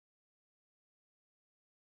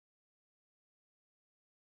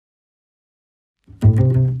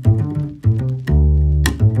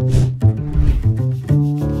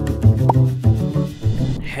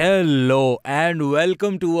Hello and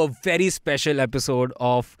welcome to a very special episode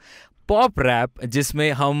of Pop Rap,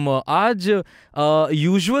 जिसमें हम आज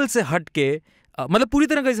usual से हटके मतलब पूरी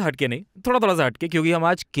तरह से हटके नहीं, थोड़ा सा हटके, क्योंकि हम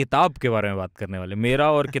आज किताब के बारे में बात करने वाले।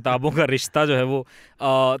 मेरा और किताबों का रिश्ता जो है वो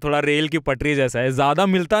थोड़ा रेल की पटरी जैसा है, ज़्यादा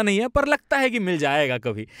मिलता नहीं है पर लगता है कि मिल जाएगा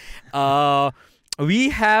कभी।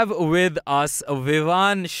 We have with us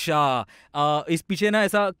Vivaan Shah. इस पीछे ना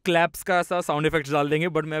ऐसा क्लैप्स का ऐसा साउंड इफेक्ट्स डाल देंगे,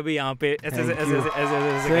 बट मैं अभी यहाँ पे ऐसे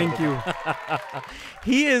Thank you.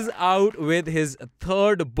 He is out with his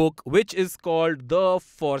third book, which is called The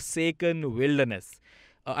Forsaken Wilderness.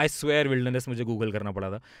 I swear wilderness मुझे गूगल करना पड़ा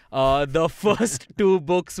था. The first two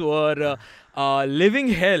books were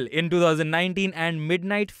Living Hell in 2019 and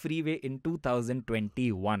Midnight Freeway in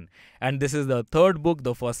 2021. And this is the third book,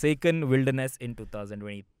 The Forsaken Wilderness, in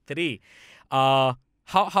 2023.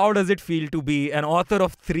 How does it feel to be an author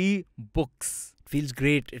of 3 books? Feels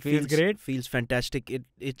great. It feels great. Feels fantastic.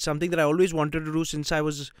 It's something that I always wanted to do since I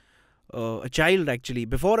was a child, actually.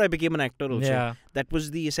 Before I became an actor also. Yeah. That was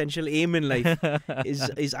the essential aim in life.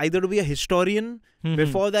 is either to be a historian.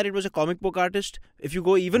 Before that, it was a comic book artist. If you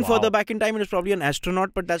go even further back in time, it was probably an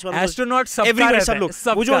astronaut. But that's one astronaut of everywhere सब लोग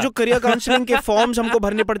वो जो career counseling के forms हमको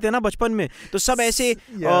भरने पड़ते हैं ना बचपन में, तो सब ऐसे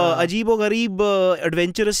अजीबोगरीब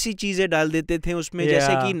adventurous सी चीजें डाल देते थे उसमें,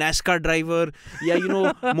 जैसे कि NASCAR ड्राइवर या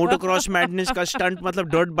motocross madness का stunt, मतलब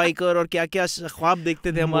dirt biker, और क्या क्या ख्वाब देखते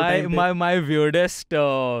थे हम। My weirdest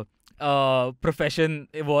प्रोफेशन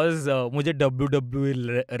was मुझे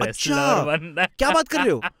WWE रेसलर बनना। क्या बात कर रहे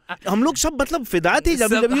हो? हम लोग सब मतलब फिदा थे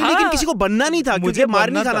WWE, लेकिन किसी को बनना नहीं था क्योंकि मार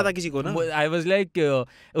नहीं खाना था किसी को ना। I was like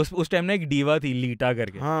उस टाइम ना एक डीवा थी लीटा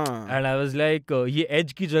करके, and I was like ये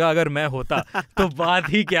एज की जगह अगर मैं होता तो बात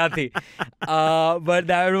ही क्या थी। But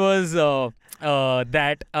that was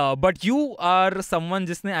that. But you are someone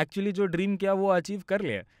जिसने actually जो ड्रीम किया वो अचीव कर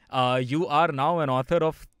लिया। You are now an author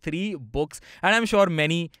of 3 books, and I'm sure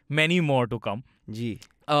many more to come. Ji.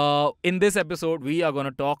 In this episode, we are going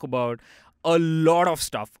to talk about a lot of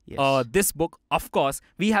stuff. Yes. This book, of course,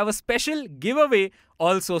 we have a special giveaway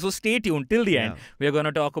also, so stay tuned till the end. We're going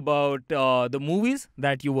to talk about the movies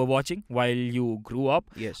that you were watching while you grew up.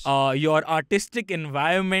 Yes. Your artistic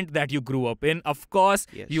environment that you grew up in. Of course,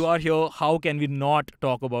 you are here. How can we not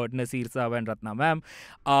talk about Nasir Saab and Ratna ma'am?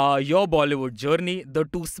 Your Bollywood journey, the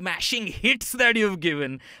 2 smashing hits that you've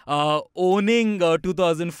given, owning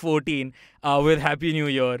 2014 with Happy New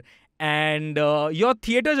Year, and your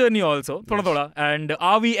theatre journey also, thoda. And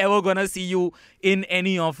are we ever gonna see you in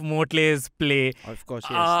any of Motle's play? Of course,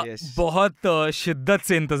 yes. बहुत शिद्दत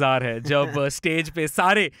से इंतजार है जब stage पे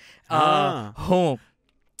सारे हों।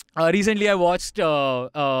 Recently I watched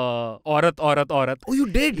Aurat. Oh, you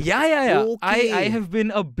did? Yeah. Okay. I have been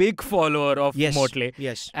a big follower of Motle.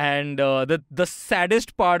 Yes. And the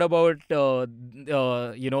saddest part about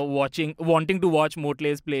wanting to watch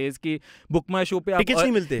Motle's plays कि Book My Show पे आप tickets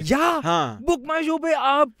नहीं मिलते। Book My Show पे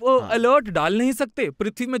आप alert डाल नहीं सकते।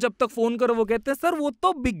 पृथ्वी में जब तक फोन करो वो कहते हैं सर वो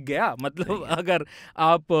तो बिक गया, मतलब अगर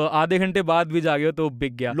आप आधे घंटे बाद भी जागे हो तो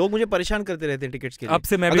बिक गया। लोग मुझे परेशान करते रहते हैं टिकट्स के लिए। अब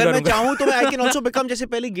से मैं भी अगर मैं चाहूँ तो मैं आई कैन आल्सो बिकम, जैसे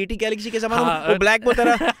पहले GT गैलेक्सी के ज़माने में वो ब्लैक वो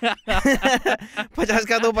तरह 50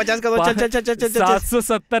 का दो चल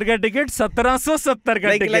 770 का टिकट 1770 का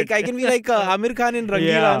ticket. Like I can be like Aamir Khan इन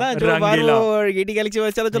रंगीला ना, जो बार वो GT गैलेक्सी में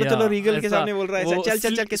चलो रीगल के सामने बोल रहा है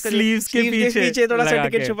चल किसका स्लीव्स के पीछे थोड़ा सा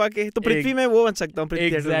टिकट छुपा के, तो पृथ्वी में वो बन सकता हूँ।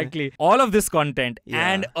 Exactly. All of this content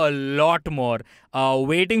and a lot more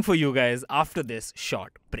waiting for you guys after this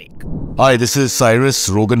short break. Hi, this is Cyrus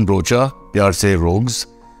Rogan Brocha, pyar se Rogues.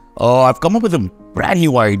 I've come up with a brand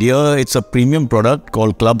new idea. It's a premium product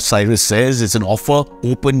called Club Cyrus Says. It's an offer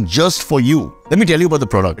open just for you. Let me tell you about the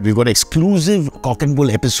product. We've got exclusive Cock and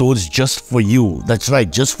Bull episodes just for you. That's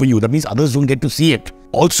right, just for you. That means others don't get to see it.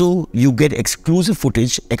 Also, you get exclusive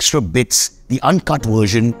footage, extra bits, the uncut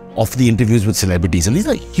version of the interviews with celebrities. And these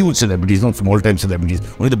are huge celebrities, not small-time celebrities.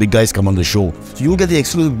 Only the big guys come on the show. So you'll get the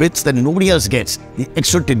exclusive bits that nobody else gets. The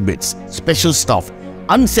extra tidbits, special stuff,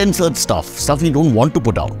 uncensored stuff you don't want to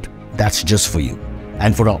put out. That's just for you.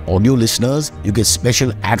 And for our audio listeners, you get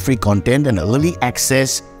special ad-free content and early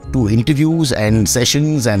access to interviews and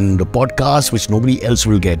sessions and podcasts which nobody else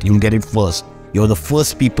will get. You'll get it first. You're the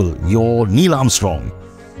first people. You're Neil Armstrong.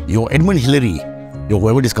 You're Edmund Hillary. You're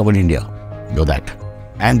whoever discovered India. You're that.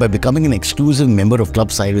 And by becoming an exclusive member of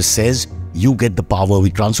Club Cyrus Says, you get the power. We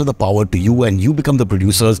transfer the power to you and you become the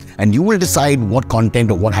producers and you will decide what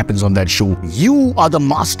content or what happens on that show. You are the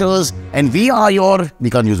masters and we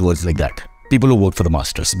can't use words like that. People who work for the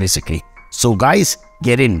masters, basically. So guys,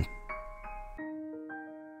 get in.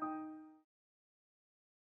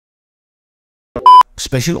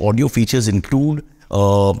 Special audio features include,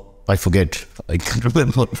 I forget, I can't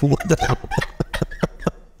remember what that.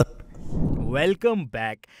 Welcome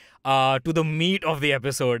back to the meat of the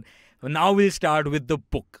episode. Now we'll start with the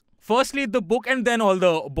book. Firstly, the book and then all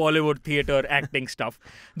the Bollywood theatre acting stuff.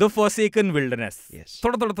 The Forsaken Wilderness. Yes.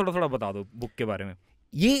 थोड़ा बता दो book के बारे में.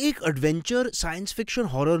 ये एक adventure science fiction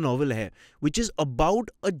horror novel है which is about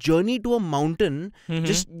a journey to a mountain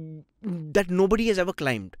just that nobody has ever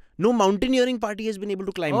climbed. No mountaineering party has been able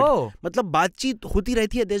to climb it. मतलब बातचीत होती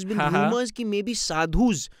रहती है. There's been rumors कि maybe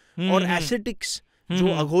sadhus और ascetics जो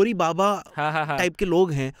अघोरी बाबा type के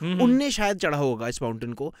लोग हैं उनने शायद चढ़ा होगा इस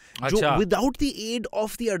माउंटेन को, जो without the add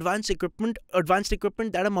of the advanced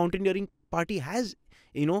equipment that a mountaineering party has,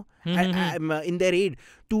 you know, in their aid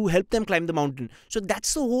to help them climb the mountain. So that's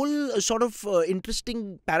the whole sort of interesting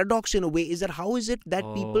paradox in a way, is that how is it that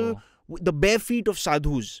people, the bare feet of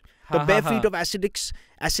sadhus, the bare feet of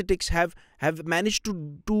ascetics have managed to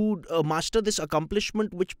master this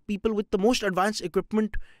accomplishment which people with the most advanced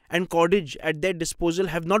equipment and cordage at their disposal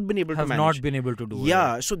have not been able to manage. Have not been able to do.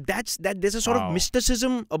 Yeah, so that's that. There's a sort of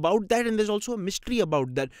mysticism about that, and there's also a mystery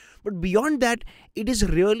about that. But beyond that,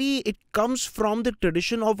 it comes from the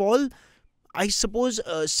tradition of all, I suppose,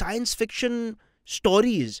 science fiction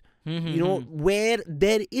stories, you know, where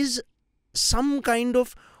there is some kind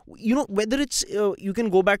of, you know, whether it's you can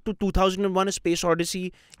go back to 2001 A Space Odyssey,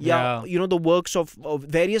 you know, the works of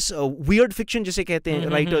various weird fiction जिसे कहते हैं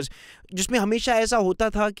writers, जिसमें हमेशा ऐसा होता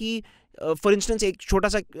था कि for instance एक छोटा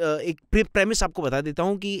सा एक प्रेमिस आपको बता देता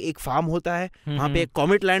हूँ कि एक फार्म होता है, वहाँ पे एक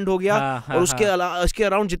कॉमेट लैंड हो गया और उसके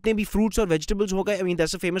अराउंड जितने भी फ्रूट्स और वेजिटेबल्स हो गए. I mean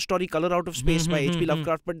that's a famous story colour out of space bye H.P.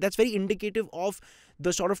 Lovecraft, but that's very indicative of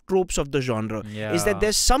the sort of tropes of the genre. Is that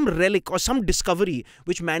there's some relic or some discovery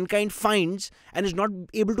which mankind finds and is not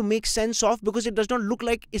able to make sense of because it does not look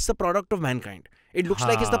like it's the product of mankind. It looks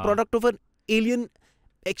like it's the product of an alien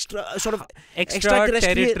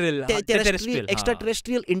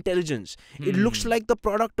extraterrestrial intelligence. It looks like the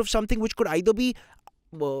product of something which could either be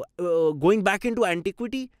going back into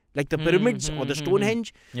antiquity, like the pyramids or the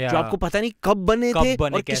Stonehenge, जो आपको पता नहीं कब बने थे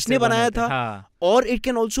और किसने बनाया था, or it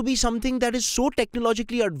can also be something that is so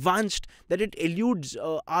technologically advanced that it eludes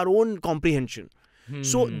our own comprehension.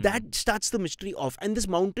 So that starts the mystery off, and this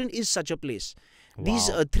mountain is such a place. These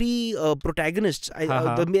three protagonists,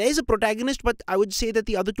 there is a protagonist, but I would say that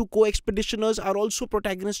the other two co-expeditioners are also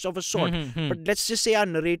protagonists of a sort. But let's just say our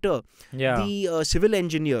narrator, the civil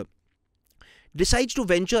engineer, decides to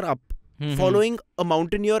venture up following a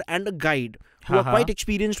mountaineer and a guide who are quite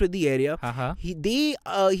experienced with the area. They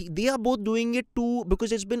are both doing it too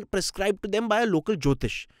because it's been prescribed to them by a local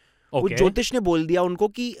Jyotish. वो ज्योतिष ने बोल दिया उनको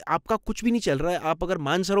कि आपका कुछ भी नहीं चल रहा है, आप अगर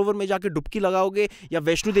मानसरोवर में जाके डुबकी लगाओगे या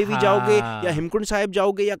वैष्णो देवी जाओगे या हिमकुंड साहिब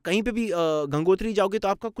जाओगे या कहीं पे भी गंगोत्री जाओगे तो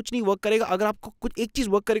आपका कुछ नहीं वर्क करेगा. अगर आपको कुछ एक चीज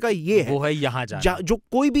वर्क करेगा ये है, वो है यहाँ जो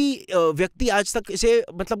कोई भी व्यक्ति आज तक इसे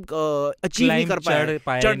मतलब अचीव नहीं कर पाया,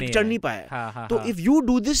 चढ़ नहीं पाया. तो if you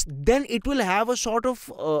do this then it will have a sort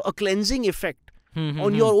of a cleansing effect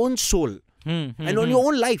on your own soul and on your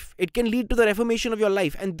own life. It can lead to the reformation of your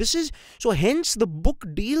life, and this is so hence the book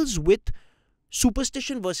deals with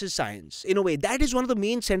superstition versus science in a way. That is one of the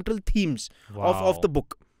main central themes of the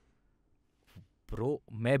book. Bro,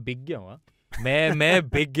 मैं बिक गया हूँ. मैं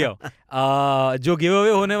बिक गया. जो give away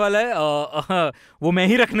होने वाला है वो मैं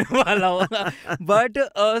ही रखने वाला हूँ. But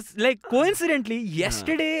like coincidentally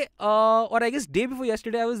yesterday or I guess day before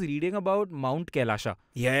yesterday I was reading about Mount Kailasha.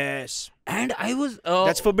 Yes. And I was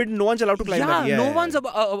that's forbidden. No one's allowed to climb that. No one's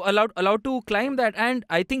allowed to climb that. And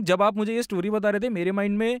I think जब आप मुझे ये story बता रहे थे मेरे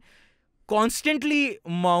mind में constantly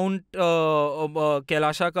Mount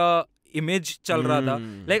Kailasha का इमेज चल रहा था.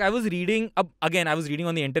 Like I was reading I was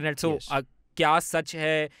reading on the internet, so क्या सच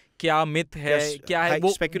है, क्या मिथ है, क्या है, वो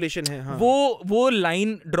स्पेकुलेशन है. वो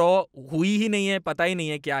लाइन ड्रॉ हुई ही नहीं है, पता ही नहीं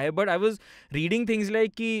है क्या है. But I was reading things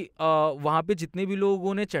like कि वहाँ पे जितने भी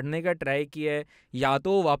लोगों ने चढ़ने का ट्राई किया है या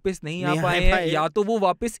तो वापस नहीं आ पाए हैं या तो वो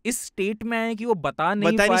वापस इस स्टेट में आए कि वो बता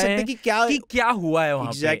नहीं पाए कि क्या हुआ है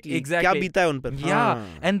वहाँ पे, एग्जैक्टली क्या बीता है उन पर.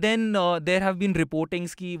 And then there have been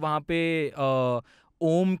reportings कि वहाँ पे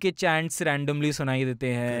ओम के चैंट्स रैंडमली सुनाई देते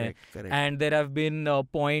हैं. And there have been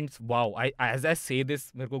points, wow, as I से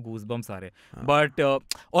दिस मेरे को गूज़बम्स आ रहे. But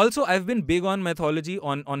also I have been big on mythology,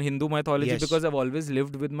 on Hindu mythology, because I have always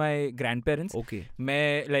lived with my grandparents.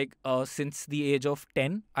 मैं like since the age of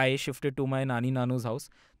 10 I shifted to my नानी नानूज house.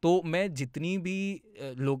 तो मैं जितनी भी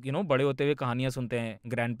लोग यू नो बड़े होते हुए कहानियाँ सुनते हैं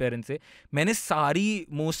ग्रैंड पेरेंट्स से, मैंने सारी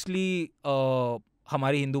मोस्टली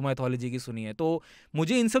हमारी हिंदू मैथोलॉजी की सुनी है. तो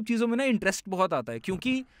मुझे इन सब चीज़ों में ना इंटरेस्ट बहुत आता है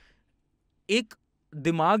क्योंकि एक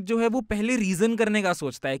दिमाग जो है वो पहले रीज़न करने का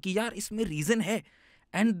सोचता है कि यार इसमें रीज़न है,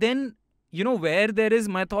 and then where there is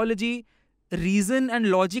mythology, reason and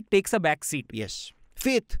logic takes a back seat. Yes.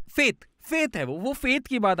 Faith है वो faith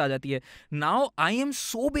की बात आ जाती है. Now I am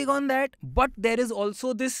so big on that, but there is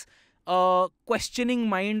also this questioning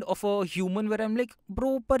mind of a human where I'm like,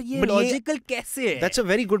 bro, पर ये logical कैसे है? That's a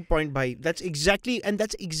very good point, bhai. That's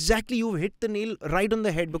exactly you've hit the nail right on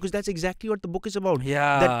the head, because that's exactly what the book is about.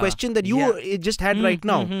 Yeah. That question that you just had right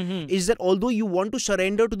now is that although you want to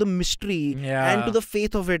surrender to the mystery and to the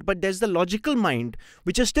faith of it, but there's the logical mind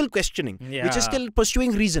which is still questioning, which is still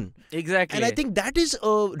pursuing reason. Exactly. And I think that is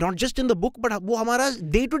not just in the book, but वो हमारा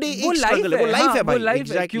day to day वो struggle है. वो life है भाई.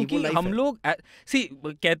 Exactly. क्योंकि हम लोग see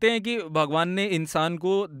कहते हैं कि भगवान ने इंसान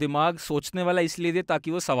को दिमाग सोचने वाला इसलिए दिया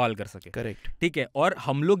ताकि वो सवाल कर सके. करेक्ट. ठीक है. और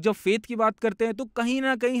हम लोग जब फेथ की बात करते हैं तो कहीं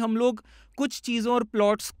ना कहीं हम लोग कुछ चीजों और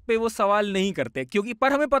प्लॉट्स पे वो सवाल नहीं करते, क्योंकि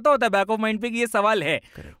पर हमें पता होता है बैक ऑफ माइंड पे कि ये सवाल है,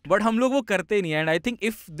 बट हम लोग वो करते नहीं. And I think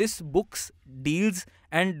if this books deals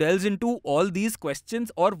and डेल्व्स into all these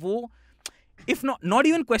questions, और वो इफ नॉट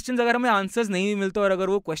इवन क्वेश्चंस, अगर हमें आंसर्स नहीं मिलते और अगर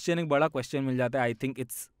वो क्वेश्चन एक बड़ा क्वेश्चन मिल जाता है, I think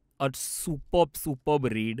it's a superb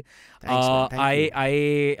read.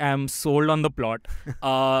 I am sold on the plot.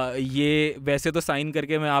 ये वैसे तो साइन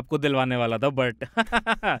करके मैं आपको दिलवाने वाला था, बट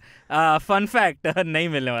fun fact नहीं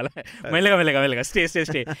मिलने वाला है. मिलेगा. Stay.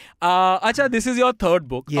 अच्छा, this is your third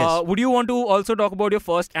book. Yes. Would you want to also talk about your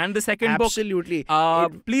first and the second book? Absolutely.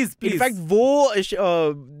 Please. In fact,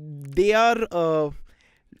 they are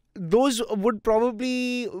those would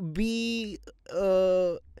probably be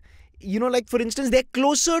like for instance, they're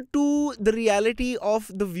closer to the reality of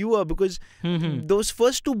the viewer, because those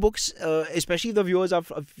first two books, especially the viewers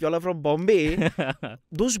of y'all are from Bombay,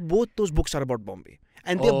 those books are about Bombay,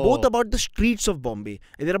 and they're both about the streets of Bombay,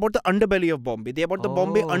 and they're about the underbelly of Bombay. They're about the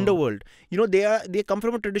Bombay underworld. They come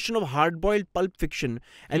from a tradition of hard-boiled pulp fiction,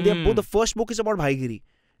 and they're both. The first book is about Bhaigiri.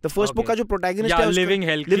 The first book का जो protagonist है, Living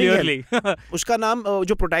Hell, clearly. उसका नाम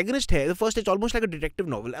जो protagonist है, the first it's almost like a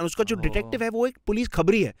detective novel, and उसका जो detective है वो एक पुलिस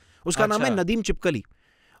खबरी है, उसका नाम है नदीम चिपकली.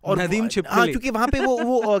 और नदीम चिपकली. हाँ, क्योंकि वहाँ पे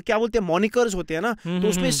वो क्या बोलते हैं, मॉनिकर्स होते हैं ना, तो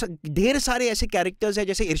उसमें ढेर सारे ऐसे कैरेक्टर्स हैं,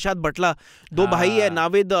 जैसे इरशाद बटला, दो भाई है,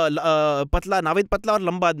 नावेद पतला और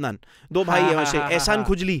लंबा अदनान, दो भाई है वैसे, एहसान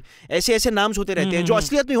खुजली, ऐसे नाम्स होते रहते हैं जो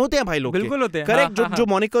असलियत में होते हैं भाई लोग. बिल्कुल होते हैं. करेक्ट. जो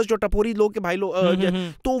मॉनिकर्स, जो टपोरी लोग के भाई लोग,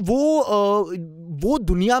 तो वो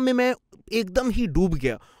दुनिया में मैं एकदम ही डूब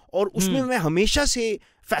गया, और उसमें मैं हमेशा से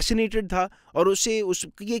फैसिनेटेड था, और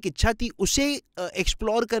उसकी एक इच्छा थी उसे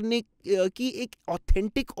एक्सप्लोर करने की एक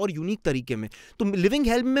ऑथेंटिक और यूनिक तरीके में. तो लिविंग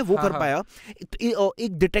हेल में वो कर पाया.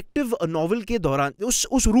 एक डिटेक्टिव नॉवल के दौरान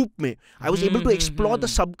उस रूप में I was able to explore the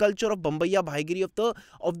sub culture of Bambaiya भाईगिरी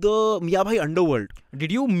of the मियाँ भाई underworld.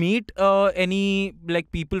 Did you meet any like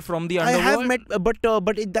people from the underworld? I have met,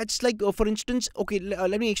 but that's like for instance, okay,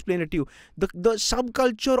 let me explain it to you. The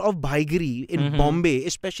subculture of Bhaigiri in Bombay,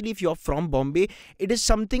 especially if you're from Bombay, it is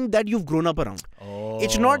something that you've grown up around.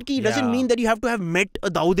 It's not ki, it doesn't mean that you have to have met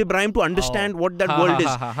Dawood Ibrahim to understand what that world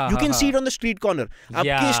is. You can see it on the street corner.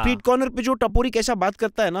 आपके street corner पे जो टपोरी कैसा बात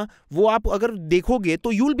करता है ना, वो आप अगर देखोगे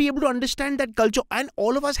तो you'll be able to understand that culture. And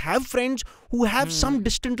all of us have friends who have some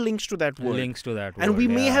distant links to that world. And we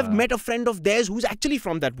may have met a friend of theirs who's actually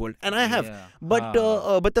from that world, and I have. But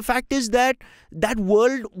the fact is that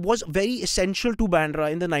world was very essential to Bandra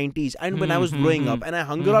in the 90s, and when I was growing up, and I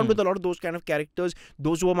hung around with a lot of those kind of characters.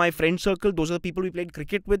 Those were my friend circle. Those are the people we played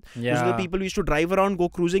cricket with. Those are the people we used to drive around,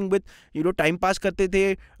 go cruising with. Time pass karte the,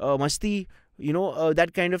 masti. That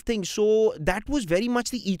kind of thing. So that was very much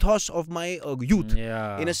the ethos of my youth,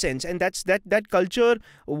 in a sense, and that culture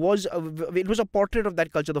was it was a portrait of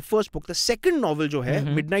that culture. The first book. The second novel जो है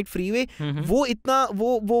Midnight Freeway, वो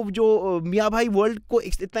जो मियाँ भाई world को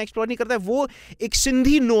इतना explore नहीं करता है. वो एक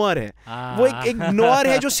सिंधी नोयर है. वो एक नोयर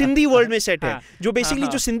है जो सिंधी वर्ल्ड में सेट है, जो बेसिकली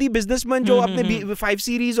जो सिंधी बिजनेसमैन जो अपने 5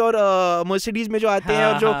 सीरीज और मर्सिडीज में जो आते हैं,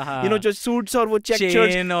 और जो जो सूट्स और वो चेक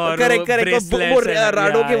शर्ट्स, करेक्ट, वो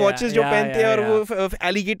राडो के वॉचेस जो पहनते हैं, और वो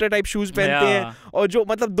एलिगेटर टाइप शूज पहनते हैं, और जो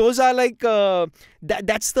मतलब those are like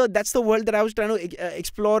that's the world that I was trying to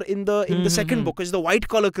explore in the second book, is the white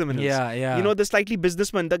collar criminals. The slightly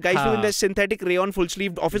businessmen, the guys who in their synthetic rayon full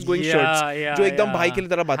sleeved office going shirts, जो एकदम भाई के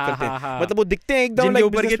तरह बात करते हैं, मतलब वो दिखते हैं एकदम जिनके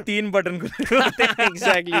ऊपर के 3 button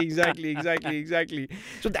exactly.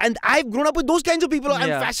 So and I've grown up with those kinds of people.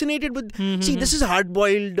 I'm fascinated with see, this is hard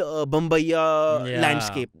boiled Bombaya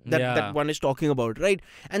landscape that one is talking about, right?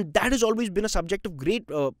 And that has always been a subject of great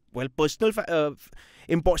personal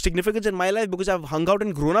significance in my life, because I've hung out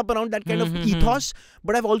and grown up around that kind of ethos,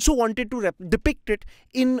 but I've also wanted to depict it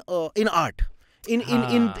in art.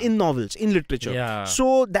 in novels, in literature. Yeah.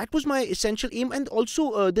 So that was my essential aim. And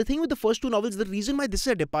also the thing with the first two novels, the reason why this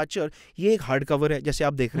is a departure, ये एक hard cover है जैसे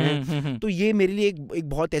आप देख रहे हैं, तो ये मेरे लिए एक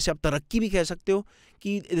बहुत ऐसे आप तरक्की भी कह सकते हो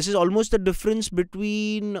कि this is almost the difference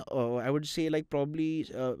between I would say like probably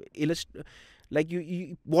like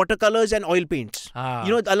you watercolors and oil paints.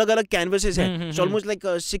 You know, अलग-अलग canvases हैं. It's almost like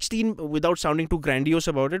 16, without sounding too grandiose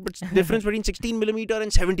about it, but difference between 16 millimeter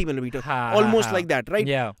and 70 millimeter. Almost like that, right?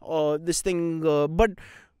 Yeah. This thing, but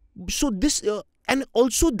so this and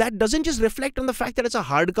also that doesn't just reflect on the fact that it's a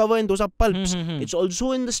hardcover and those are pulps. It's also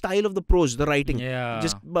in the style of the prose, the writing.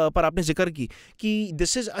 Just पर आपने जिक्र की कि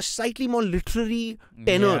this is a slightly more literary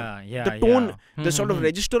tenor. The tone, the sort of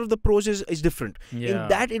register of the prose is different. In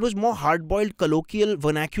that, it was more hard-boiled, colloquial,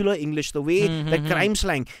 vernacular English, the way that crime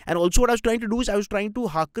slang. And also what I was trying to do is I was trying to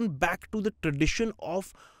harken back to the tradition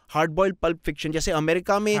of hard boiled pulp fiction. जैसे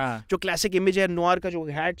America में जो classic image है noir का, जो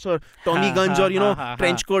hats और Tommy guns और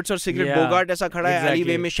trench quotes और cigarette बोगार्ट ऐसा खड़ा है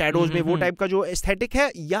एलीवे में शैडोज में, वो टाइप का जो एस्थेटिक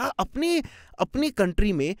है, या अपने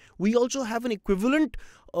कंट्री में we also have an equivalent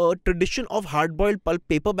tradition of hard-boiled pulp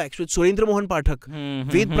paperbacks with Surendra Mohan Pathak,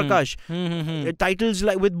 Ved Prakash, titles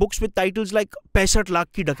like with books with titles like 65 lakh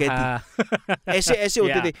की डकैती, ऐसे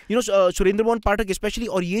होते थे. You know, Surendra Mohan Pathak especially.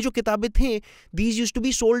 और ये जो किताबें थे, these used to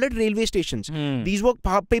be sold at railway stations. These were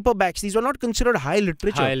paperbacks. These were not considered high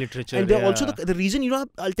literature. And they're also the reason, you know,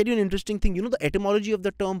 I'll tell you an interesting thing. You know, the etymology of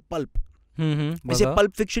the term pulp. इसे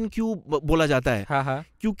pulp fiction क्यों बोला जाता है?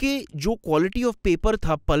 क्योंकि जो quality of paper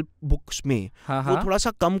था pulp books में, वो थोड़ा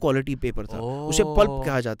सा कम क्वालिटी पेपर था, उसे पल्प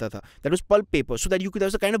कहा जाता था. That was pulp paper, so that you could, that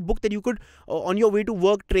was the kind of book that you could on your way to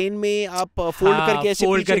work, train में आप फोल्ड करके ऐसे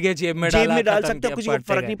पीछे जेब में डाल सकते हो, किसी को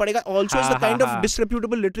फर्क नहीं पड़ेगा. Also is the kind of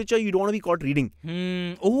डिसरेप्यूटेबल literature you don't want to be caught reading.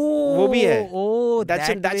 वो भी है.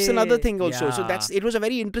 That's another thing also. So it was a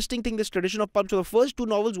very interesting thing, this tradition of pulp. So the first two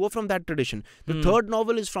novels were from that tradition. The third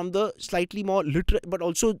novel is from the slightly more literary, but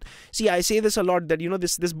also, see, I say this a lot, that, you know,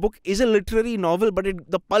 this book is a literary novel, but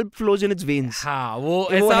the pulp flows in its veins. वो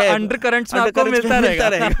ऐसा undercurrents में आपको मिलता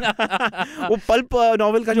रहेगा. वो pulp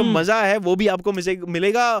novel का जो मजा है वो भी आपको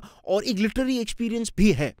मिलेगा, और एक literary experience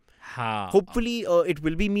भी है. Hopefully it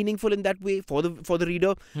will be meaningful in that way for the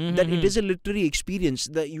reader, that it is a literary experience,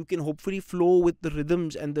 that you can hopefully flow with the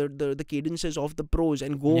rhythms and the cadences of the prose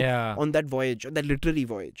and go on that voyage, on that literary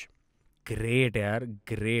voyage. Great यार,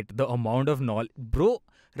 great. The amount of knowledge, bro.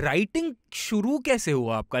 Writing शुरू कैसे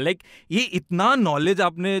हुआ आपका? Like ये इतना knowledge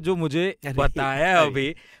आपने जो मुझे बताया अभी,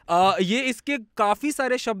 ये इसके काफी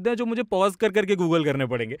सारे शब्द हैं जो मुझे पॉज करके गूगल करने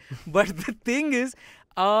पड़ेंगे. But the thing is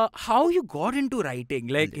how you got into writing,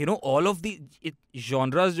 like you know all of the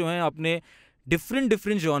genres जो हैं, आपने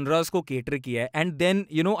डिफरेंट जॉनरास को केटर किया है, एंड देन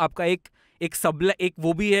यू नो आपका एक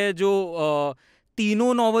वो भी है जो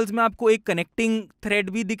तीनों नॉवेल्स में आपको एक कनेक्टिंग थ्रेड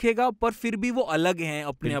भी दिखेगा, पर फिर भी वो अलग हैं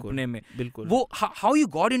अपने में. बिल्कुल. वो how you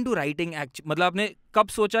got into writing, मतलब आपने कब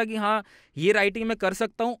सोचा कि हाँ ये राइटिंग मैं कर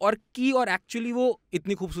सकता हूँ, और एक्चुअली वो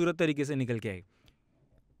इतनी खूबसूरत तरीके से निकल के आई?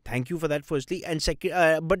 Thank you for that firstly, and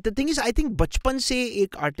second, but the thing is, I think बचपन से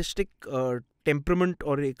एक आर्टिस्टिक टेम्परामेंट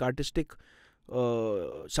और एक आर्टिस्टिक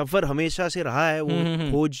सफर हमेशा से रहा है.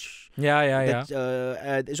 वो खोज,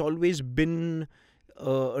 it's always been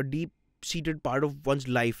a deep-seated part of one's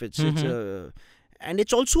life. And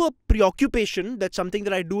it's also a preoccupation. That's something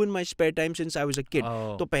that I do in my spare time since I was a kid.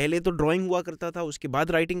 तो पहले तो drawing हुआ करता था, उसके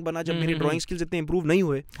बाद writing बना, जब मेरे drawing skills इतने improve नहीं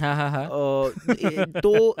हुए.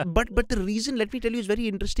 तो but the reason, let me tell you, is very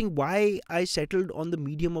interesting why I settled on the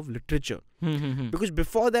medium of literature. Because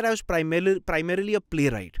before that I was primarily a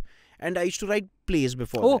playwright. And I used to write plays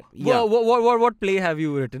before that. Yeah. What play have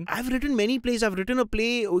you written? I've written many plays. I've written a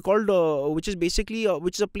play called, which is basically,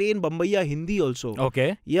 which is a play in Bombaya Hindi also.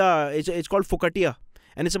 Okay. Yeah, it's called Fukatiya.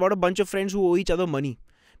 And it's about a bunch of friends who owe each other money.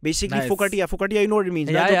 Basically, nice. Fukatiya, you know what it means?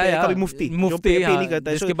 Yeah. Kabhi mufti pay नहीं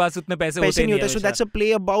करता है. जिसके पास उतने पैसे नहीं होते. So that's a play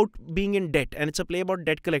about being in debt, and it's a play about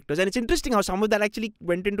debt collectors. And it's interesting how some of that actually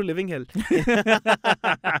went into living hell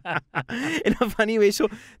in a funny way. So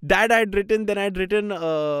that I'd written. Then I'd written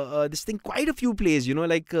this thing, quite a few plays. You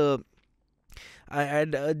know, like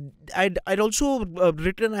I'd also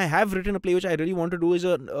written. I have written a play which I really want to do, is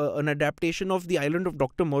an adaptation of The Island of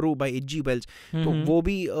Dr. Moreau by H.G. Wells. So वो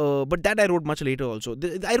भी, but that I wrote much later also.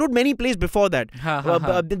 I wrote many plays before that.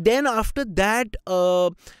 Then after that,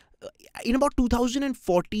 in about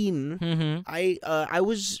 2014, I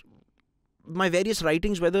was, my various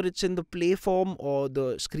writings, whether it's in the play form or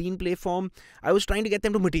the screenplay form, I was trying to get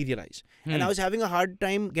them to materialize. And I was having a hard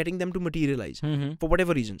time getting them to materialize for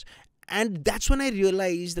whatever reasons. And that's when I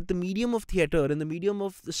realized that the medium of theatre and the medium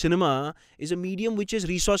of the cinema is a medium which is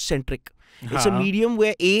resource-centric. It's a medium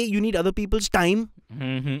where, A, you need other people's time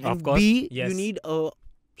Of And course. B, Yes. you need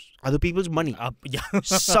other people's money. Yeah.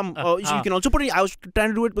 So you can also put it. I was trying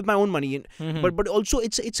to do it with my own money, but also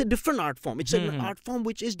it's a different art form. It's an art form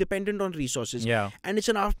which is dependent on resources, and it's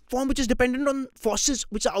an art form which is dependent on forces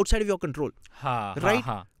which are outside of your control. Right?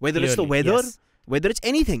 Whether it's the weather. Yes. Whether it's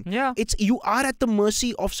anything, Yeah. it's you are at the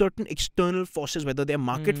mercy of certain external forces, whether they're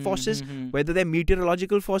market forces, whether they're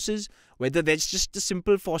meteorological forces, whether there's just the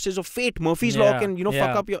simple forces of fate. Murphy's law can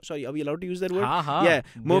fuck up your. Sorry, are we allowed to use that word? Yeah,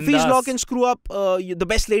 Murphy's law can screw up the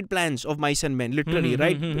best laid plans of mice and men, literally,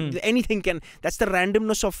 right? Anything can. That's the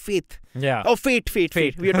randomness of faith. Yeah. Oh, fate.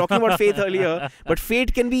 We were talking about faith earlier, but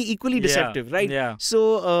fate can be equally deceptive, right? Yeah.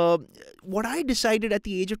 So what I decided at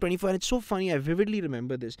the age of 24, and it's so funny, I vividly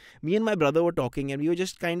remember this. Me and my brother were talking, and we were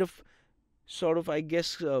just kind of, sort of, I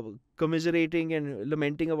guess, commiserating and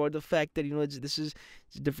lamenting about the fact that, it's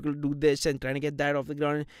difficult to do this and trying to get that off the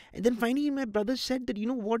ground. And then finally my brother said that,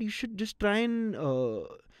 what, you should just try and,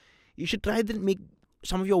 make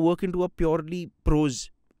some of your work into a purely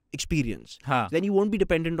prose experience. Then you won't be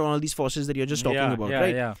dependent on all these forces that you're just talking about,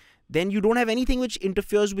 right? Yeah. Then you don't have anything which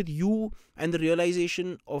interferes with you and the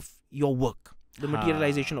realization of your work, the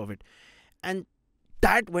materialization of it. And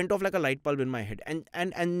that went off like a light bulb in my head.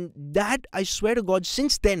 And that, I swear to God,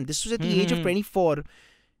 since then, this was at the age of 24,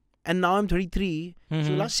 and now I'm 33. So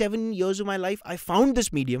the last 7 years of my life, I found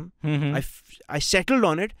this medium. I settled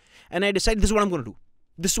on it, and I decided this is what I'm going to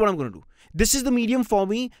do. This is the medium for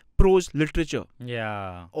me, prose literature.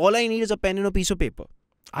 Yeah. All I need is a pen and a piece of paper.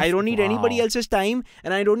 I don't need anybody else's time,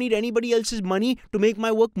 and I don't need anybody else's money to make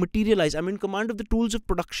my work materialize. I'm in command of the tools of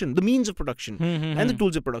production, the means of production, and the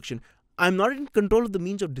tools of production. I'm not in control of the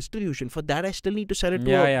means of distribution. For that, I still need to sell it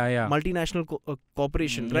to a multinational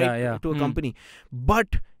corporation, right? To a company.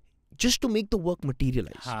 But just to make the work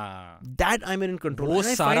materialize, that I'm in control. And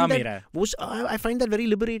I find that very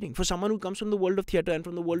liberating for someone who comes from the world of theatre and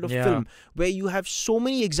from the world of film, where you have so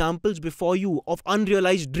many examples before you of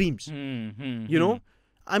unrealized dreams.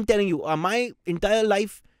 I'm telling you, my entire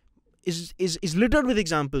life is littered with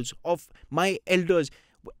examples of my elder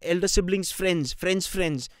siblings, friends,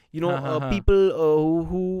 people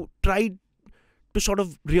who tried to sort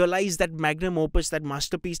of realize that magnum opus, that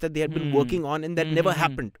masterpiece that they had been working on, and that never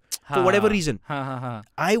happened for whatever reason.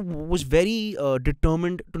 I was very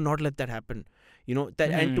determined to not let that happen.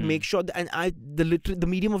 And to make sure that, the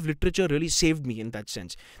medium of literature really saved me in that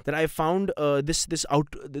sense. That I found this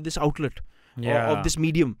outlet of this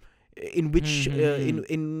medium in which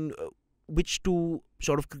in which to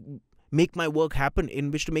sort of make my work happen,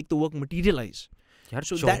 in which to make the work materialize. यार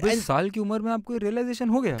 24 साल की उम्र में आपको realisation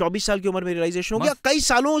हो गया? 24 साल की उम्र में रियलाइजेशन हो गया. कई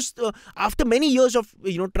सालों after many years of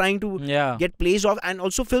trying to get plays off and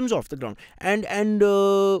also films off the ground.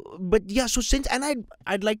 But yeah, so since, and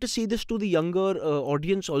I'd like to say this to the younger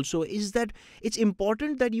audience also, is that it's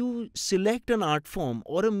important that you select an art form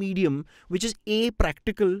or a medium which is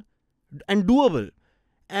practical and doable,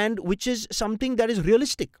 and which is something that is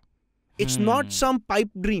realistic. It's not some pipe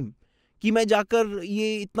dream कि मैं जाकर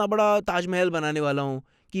ये इतना बड़ा ताजमहल बनाने वाला हूँ,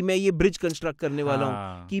 कि मैं ये ब्रिज कंस्ट्रक्ट करने वाला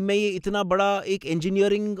हूँ, कि मैं ये इतना बड़ा एक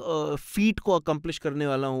इंजीनियरिंग फीट को अकम्प्लिश करने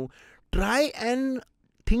वाला हूँ. Try and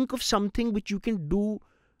think of something which you can do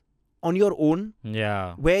on your own,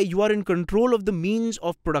 where you are in control of the means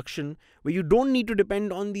of production, where you don't need to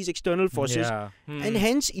depend on these external forces, and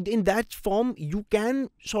hence in that form you can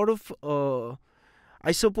sort of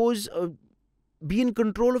I suppose be in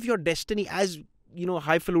control of your destiny. As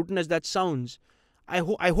highfalutin as that sounds, I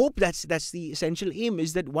hope that's the essential aim,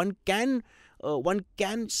 is that one can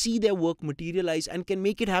see their work materialize and can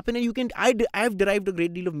make it happen. And I have derived a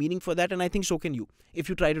great deal of meaning for that, and I think so can you, if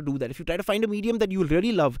you try to do that. If you try to find a medium that you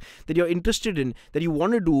really love, that you're interested in, that you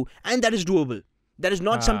want to do, and that is doable. That is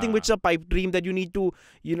not something which is a pipe dream that you need to,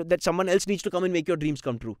 that someone else needs to come and make your dreams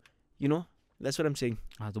come true. That's what I'm saying.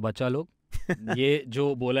 हाँ, तो बच्चा लोग, ये जो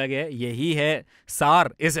बोला गया यही है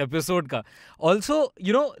सार इस एपिसोड का. Also,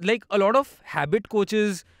 like a lot of habit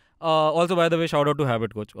coaches, also by the way, shout out to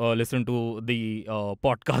Habit Coach, listen to the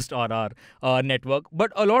podcast on our network,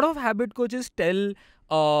 but a lot of habit coaches tell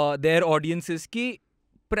their audiences कि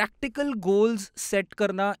practical goals set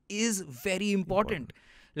करना is very important.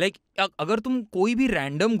 Like अगर तुम कोई भी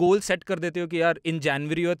random goal set कर देते हो कि यार in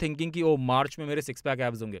January you're thinking कि मार्च में मेरे 6 pack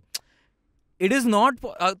abs होंगे, it is not,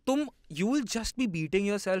 you will just be beating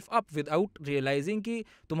yourself up without realizing कि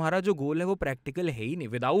तुम्हारा जो goal है वो practical है ही नहीं.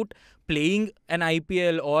 Without playing an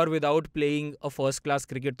IPL or without playing a first class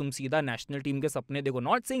cricket, तुम सीधा national team के सपने देखो.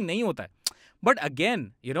 Not saying नहीं होता है, but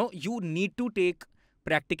again, you need to take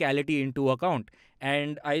practicality into account,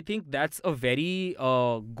 and I think that's a very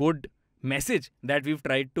good message that you've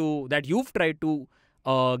tried to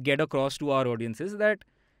get across to our audiences that,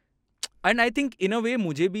 and I think in a way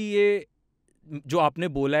मुझे भी ये जो आपने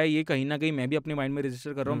बोला है ये कहीं ना कहीं मैं भी अपने माइंड में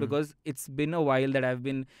रजिस्टर कर रहा हूँ, because it's been a while that I've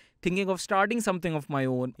been thinking of starting something of my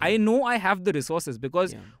own. I know I have the resources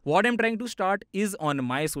because what I'm trying to start is on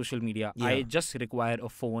my social media. I just require a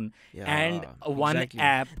phone and one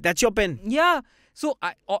app. That's your pen. Yeah. So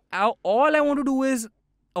all I want to do is,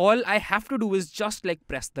 all I have to do is just like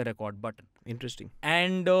press the record button. Interesting.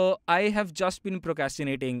 And I have just been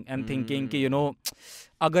procrastinating and thinking कि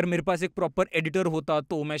अगर मेरे पास एक proper editor होता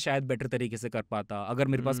तो मैं शायद better तरीके से कर पाता, अगर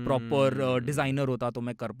मेरे पास प्रॉपर डिजाइनर होता तो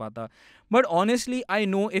मैं कर पाता. But honestly, I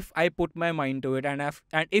know if I put my mind to it and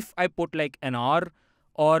if I put like an hour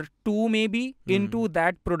or two maybe into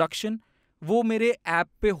that production, वो मेरे ऐप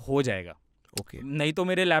पे हो जाएगा. Okay. नहीं तो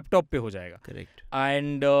मेरे लैपटॉप पे हो जाएगा. Correct.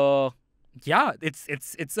 And yeah,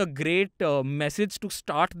 it's a great message to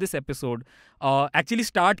start this episode. Actually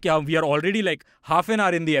start kya, we are already like half an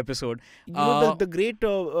hour in the episode. You know, the great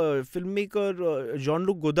filmmaker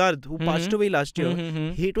Jean-Luc Godard, who passed away last year,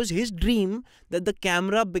 it was his dream that the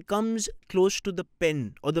camera becomes close to the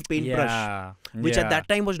pen or the paintbrush, which at that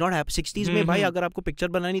time was not happening. 60s में भाई अगर आपको picture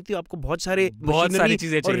बनानी थी आपको बहुत सारे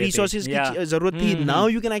machinery और resources की जरूरत थी. Now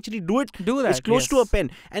you can actually do that. It's close to a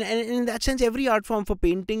pen, and in that sense, every art form, for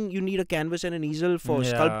painting you need a canvas and an easel, for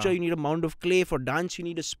sculpture you need a mound of clay, for dance you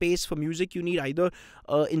need a space, for music you need either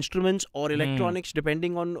instruments or electronics,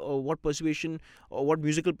 depending on what persuasion or what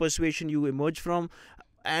musical persuasion you emerge from.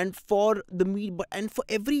 And for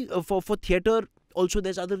for theater also,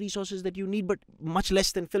 there's other resources that you need, but much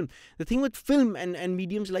less than film. The thing with film and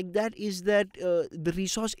mediums like that is that the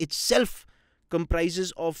resource itself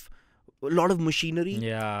comprises of a lot of machinery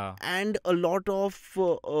and a lot of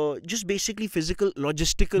just basically physical,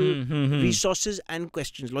 logistical resources and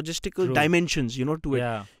questions, logistical dimensions, to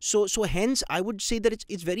it. So hence, I would say that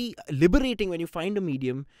it's very liberating when you find a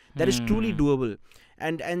medium that is truly doable.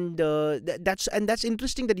 And that's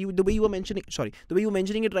interesting that the way you were mentioning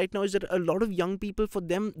it right now is that a lot of young people, for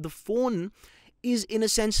them, the phone is in a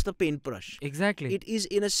sense the paintbrush. Exactly. It is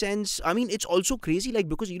in a sense. I mean, it's also crazy, like,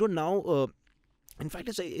 because now. In fact,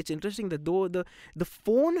 it's interesting that though the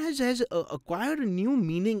phone has acquired a new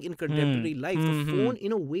meaning in contemporary life. The phone,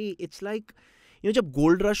 in a way, it's like, जब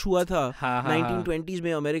gold rush हुआ था 1920s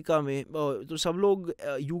में America में, तो सब लोग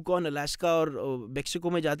Yukon, Alaska और Mexico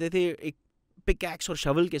में जाते थे एक पिकैक्स और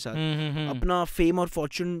शवल के साथ अपना फेम और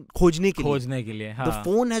फॉर्च्यून खोजने के लिए. The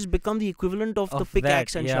phone has become the equivalent of the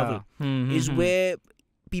pickaxe and shovel. Is where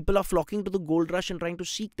people are flocking to the gold rush and trying to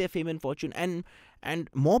seek their fame and fortune, and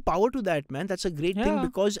more power to that, man. That's a great thing,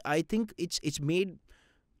 because I think it's made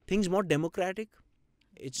things more democratic.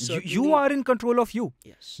 You are in control of you.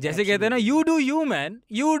 Yes. जैसे कहते हैं ना, you do you, man.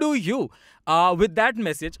 You do you. With that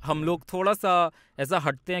message, हम लोग थोड़ा सा ऐसा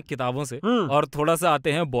हटते हैं किताबों से और थोड़ा सा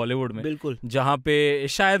आते हैं बॉलीवुड में. बिल्कुल. जहाँ पे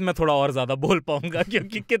शायद मैं थोड़ा और ज्यादा बोल पाऊंगा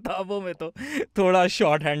क्योंकि किताबों में तो थोड़ा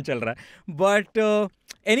शॉर्ट हैंड चल रहा है. But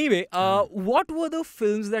anyway, what were the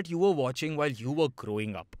films that you were watching while you were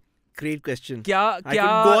growing up? Great question. I could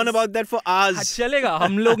go on about that for hours. चलेगा,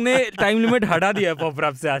 हम लोग ने टाइम लिमिट हटा दिया है पॉप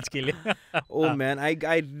रैप से आज के लिए. Oh man, I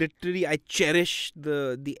literally cherish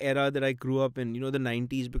the era that I grew up in, the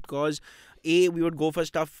 90s, because we would go for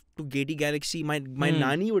stuff to Gaiety Galaxy. My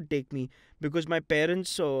nani would take me, because my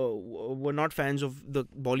parents were not fans of the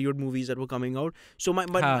Bollywood movies that were coming out. So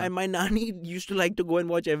my nani used to like to go and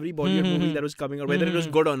watch every Bollywood movie that was coming out, whether it was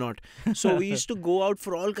good or not. So we used to go out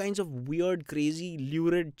for all kinds of weird, crazy,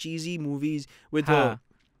 lurid, cheesy movies with her.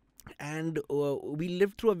 And we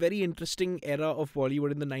lived through a very interesting era of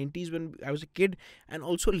Bollywood in the 90s when I was a kid, and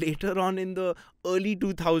also later on in the early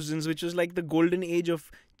 2000s, which was like the golden age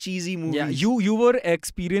of cheesy movies. Yeah, you were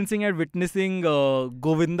experiencing and witnessing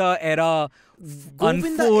Govinda era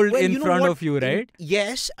unfold in front of you, right?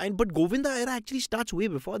 Yes, but Govinda era actually starts way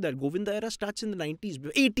before that. Govinda era starts in the 90s,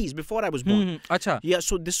 80s, before I was born. Acha. Yeah,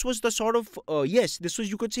 so this was the sort of, this was,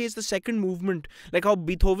 you could say, it's the second movement. Like how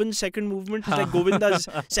Beethoven's second movement is like Govinda's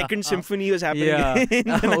second symphony was happening.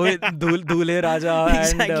 Yeah, Dule Raja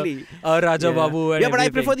exactly. and Raja Babu. And but I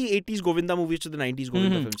prefer the 80s Govinda movies to the 90s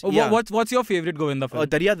Govinda films. What's your favorite Govinda film?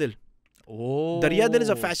 Darya Dil. Oh. Darya Dil is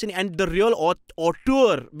a fascinating, and the real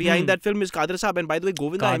auteur behind that film is Kader Saab. And by the way,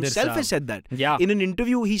 Govinda himself has said that. Yeah. In an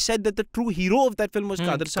interview, he said that the true hero of that film was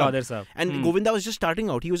Kader Saab. And Govinda was just starting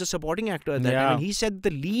out. He was a supporting actor at that time. And he said the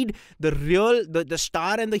lead, the real, the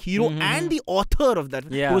star and the hero and the author of that,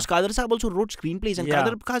 who was Kader Saab, also wrote screenplays. And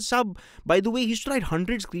Kader Saab, by the way, he used to write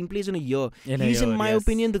 100 screenplays in a year. He's, in my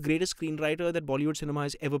opinion, the greatest screenwriter that Bollywood cinema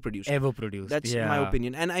has ever produced. That's my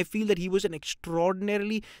opinion. And I feel that he was an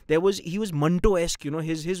extraordinarily, he was Manto-esque.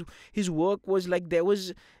 His work was like, there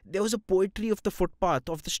was there was a poetry of the footpath,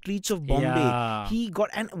 of the streets of Bombay. Yeah. He got,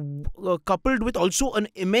 and coupled with also an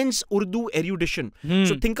immense Urdu erudition.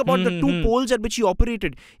 So think about the two poles at which he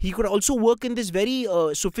operated. He could also work in this very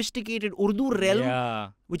sophisticated Urdu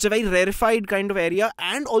realm, which is a very rarefied kind of area,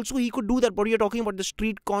 and also he could do that, what you're talking about, the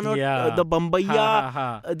street corner, the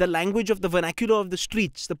Bombaya, the language of the vernacular of the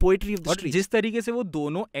streets, the poetry of the streets. जिस तरीके से वो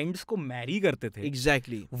दोनों ends को marry करते थे,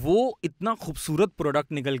 exactly, वो इतना खूबसूरत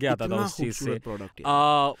प्रोडक्ट निकल के आता था उस चीज से.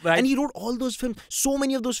 And he wrote all those films, so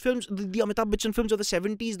many of those films, the Amitabh Bachchan films of the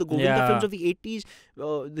 70s, the Govinda films of the 80s,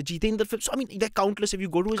 the Jitendra films. So, I mean, they're countless. If you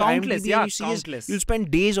go to his IMDb and you see you'll spend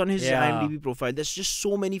days on his IMDb profile. There's just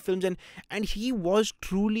so many films, and he was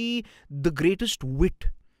truly the greatest wit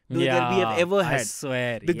that we have ever had. I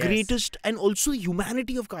swear. The greatest, and also the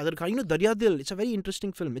humanity of Kader Khan. You know, Darya Dil, it's a very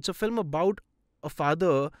interesting film. It's a film about a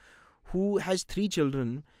father who has 3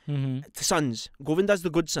 children, sons. Govinda's the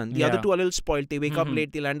good son. The other 2 are a little spoiled. They wake up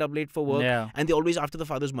late, they'll end up late for work, and they're always after the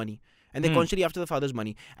father's money. And they're constantly after the father's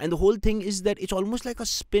money. And the whole thing is that it's almost like a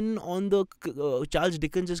spin on the Charles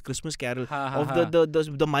Dickens' Christmas Carol of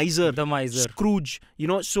the miser, Scrooge. You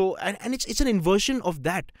know, so and it's an inversion of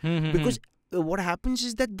that, because what happens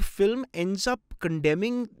is that the film ends up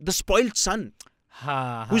condemning the spoiled son,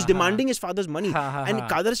 who's demanding his father's money. And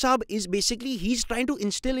Kader Saab is basically, he's trying to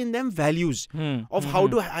instill in them values of how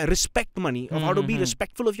to respect money, of how to be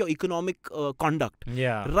respectful of your economic conduct.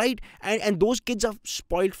 Right? And those kids are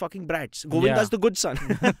spoiled fucking brats. Govinda's the good son.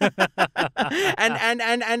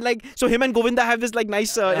 and like, so him and Govinda have this like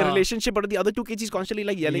nice relationship, but the other 2 kids he's constantly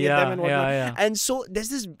like yelling at them and whatnot. And so there's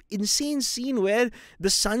this insane scene where the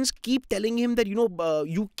sons keep telling him that, you know,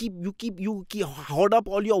 you hoard up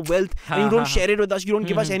all your wealth and you don't share it with us, you don't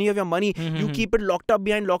give us any of your money, you keep it locked up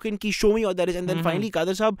behind lock and key, show me what that is. And then finally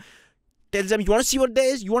Kader Saab tells them, you want to see what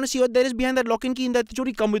there is? You want to see what there is behind that lock and key in that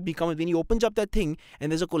tichori? Come with me. And he opens up that thing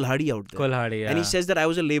and there's a kulhadi out there. And he says that I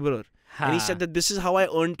was a labourer. And he said that this is how I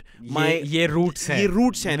earned my roots.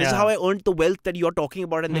 This is how I earned the wealth that you're talking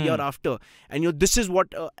about and that you're after. And you know, this is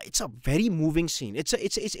what it's a very moving scene. It's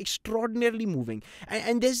extraordinarily moving.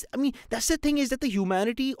 And there's, I mean, that's the thing, is that the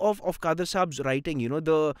humanity of Kader Saab's writing, you know,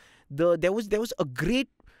 there was a great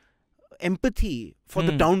empathy for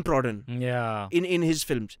the downtrodden in his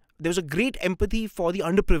films. There was a great empathy for the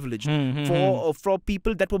underprivileged, for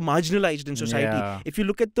people that were marginalized in society. If you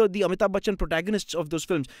look at the Amitabh Bachchan protagonists of those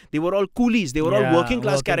films, they were all coolies, they were all working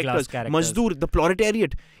class characters, Mazdoor, the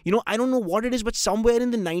proletariat. You know, I don't know what it is, but somewhere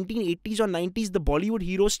in the 1980s or 90s, the Bollywood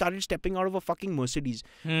heroes started stepping out of a fucking Mercedes.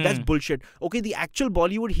 That's bullshit. Okay, the actual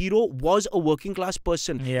Bollywood hero was a working class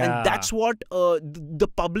person, and that's what the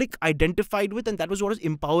public identified with, and that was what was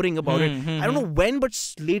empowering about it. I don't know when, but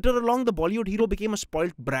later along, the Bollywood hero became a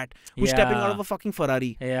spoiled brat who's stepping out of a fucking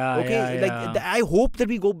Ferrari. I hope that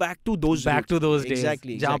we go back to those days.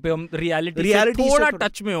 Exactly. जहाँ पे हम reality थोड़ा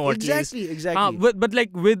touch में हो. Exactly. But like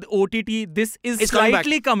with OTT, this is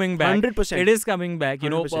slightly coming back. 100%. It is coming back. You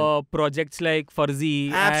know, projects like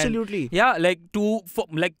Farzi. Absolutely. Like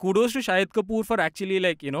kudos to Shahid Kapoor for actually,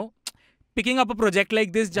 like, you know, picking up a project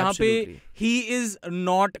like this, jahan pe he is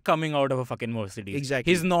not coming out of a fucking Mercedes. Exactly.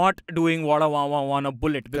 He's not doing what I want a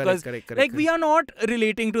bullet, because correct. We are not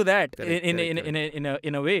relating to that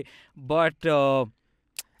in a way. But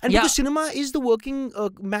and because cinema is the working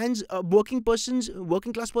class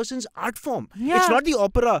person's art form. It's not the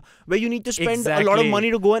opera where you need to spend a lot of money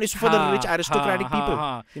to go, and it's for the rich aristocratic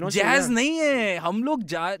people. You know, jazz नहीं है. हम लोग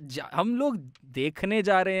देखने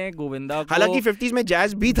जा रहे हैं गोविंदा को. हालांकि 50s में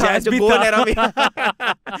जैज भी था, जो गोवा एरा में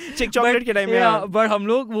चिक चॉकलेट के टाइम में. बट हम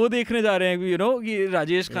लोग वो देखने जा रहे हैं, यू नो, कि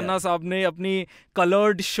राजेश खन्ना साहब ने अपनी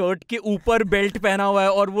कलर्ड शर्ट के ऊपर बेल्ट पहना हुआ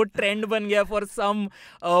है और वो ट्रेंड बन गया for some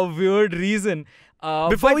weird reason.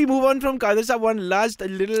 Before we move on from Kader Saab, one last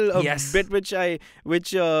little bit which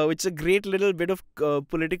it's a great little bit of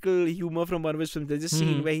political humor from one of his films. There's a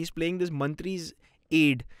scene where he's playing this mantri's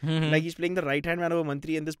aide, like he's playing the right hand man of a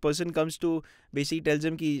mantri, and this person comes to basically tells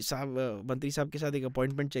him कि साहब मंत्री साहब के साथ एक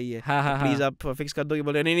appointment चाहिए, please आप fix कर दो. कि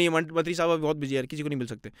बोले नहीं मंत्री साहब बहुत बिजी है, किसी को नहीं मिल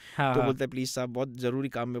सकते. तो बोलता है प्लीज साहब बहुत जरूरी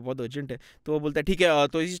काम में, बहुत अर्जेंट है. तो वो बोलता है ठीक है.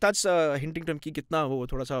 तो he starts hinting to him कि कितना वो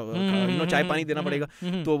थोड़ा सा चाय पानी देना पड़ेगा.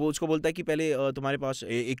 तो वो उसको बोलता है कि पहले तुम्हारे पास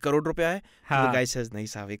 1 करोड़ रुपया है. तो गाय सेज नहीं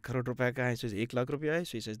साहब 1 करोड़ रुपया का है. सो 1 लाख रुपया है.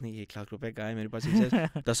 सो ही सेज नहीं 1 लाख रुपया का है मेरे पास.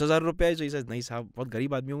 10,000 रुपया है. सो ही सेज नहीं साहब बहुत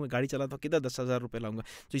गरीब आदमी हूँ, गाड़ी चलाता हूँ, कितना 10,000 रुपया लाऊंगा.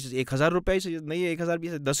 तो 1,000 रुपया नहीं, 1,000 भी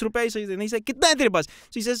 10 रुपया नहीं सही, कितना है तेरे पास.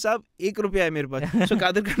 So he says, साहब 1 रुपया है मेरे पास. So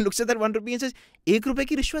Kader Khan looks at that 1 rupee and says, 1 रुपये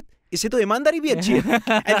की रिश्वत. इसे तो ईमानदारी भी अच्छी है.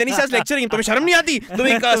 And then he starts lecturing, तुम्हें शर्म नहीं आती, तुम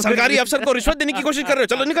एक सरकारी अफसर को रिश्वत देने की कोशिश कर रहे हो,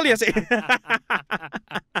 चलो निकल यहाँ से.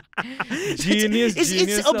 Genius.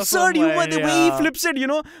 It's absurd humor, the way he flips it, you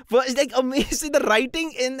know. It's like amazing, the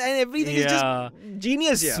writing and everything is just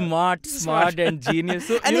genius. Smart and genius.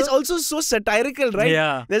 So, and it's also so satirical, right?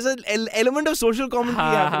 Yeah. There's an element of social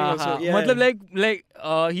commentary happening also. Yeah. मतलब like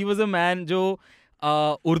he was a man जो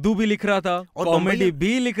उर्दू भी लिख रहा था, comedy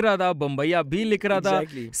भी लिख रहा था, बम्बैया भी लिख रहा था,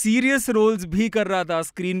 सीरियस रोल्स भी कर रहा था,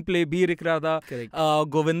 स्क्रीन प्ले भी लिख रहा था.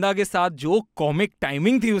 गोविंदा के साथ जो कॉमिक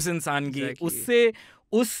टाइमिंग थी उस इंसान की, उससे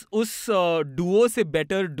उस डुओ से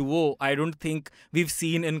better Duo I don't think we've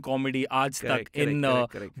seen in comedy आज तक इन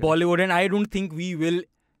Bollywood, and I don't think we will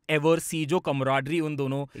ever see जो camaraderie उन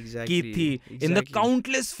दोनों की थी in the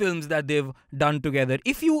countless films that they've done together.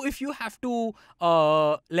 If you have to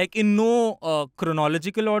like in no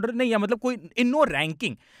chronological order, नहीं, या मतलब कोई in no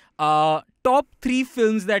ranking, top 3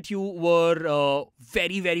 films that you were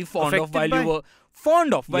very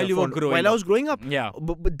fond of while you were growing while I was growing up. Yeah.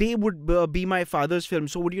 But they would be my father's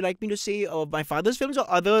films. So would you like me to say my father's films or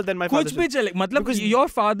other than my father's films? कुछ भी चले, मतलब your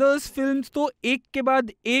father's films तो एक के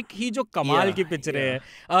बाद एक ही जो कमाल की पिक्चरें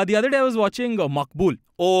हैं. The other day I was watching Maqbool.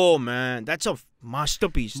 Oh man, that's a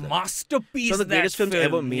masterpiece. Masterpiece. Some of the greatest films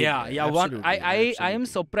ever made. Yeah. Absolutely, I am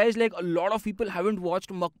surprised, like a lot of people haven't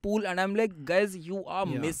watched Maqbool, and I'm like, guys, you are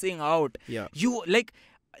missing out. Yeah. You like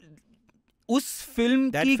उस film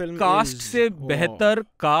की cast से बेहतर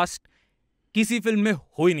cast किसी film में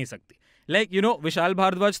हो ही नहीं सकती. Like you know, Vishal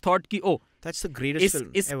Bhardwaj thought कि that's the greatest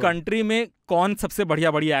film इस कंट्री में कौन सबसे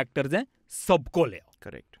बढ़िया एक्टर्स हैं, सबको ले आओ.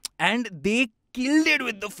 Correct. And they killed it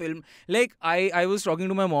with the film. Like I was talking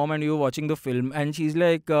to my mom and we were watching the film and she's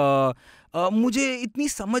like मुझे इतनी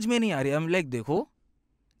समझ में नहीं आ रही. I'm like,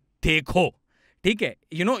 देखो ठीक है,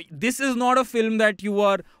 you know, this is not a film that you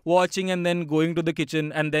are watching and then going to the kitchen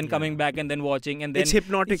and then coming back and then watching and then it's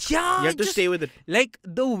hypnotic. Yeah, you have to stay with it. Like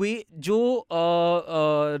the way जो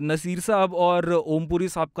नसीर साहब और ओमपुरी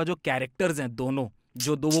साहब का जो characters हैं, दोनों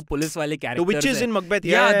जो वो पुलिस वाले कैरेक्टर्स हैं, The Witches in Macbeth.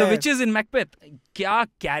 The Witches in Macbeth, क्या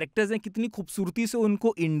कैरेक्टर्स हैं, कितनी खूबसूरती से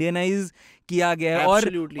उनको इंडियनाइज किया गया है.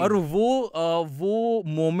 और वो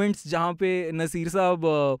मोमेंट्स जहाँ पे नसीर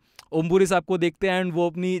साहब ओमपुरी साहब को देखते हैं एंड वो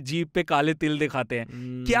अपनी जीप पे काले तिल दिखाते हैं,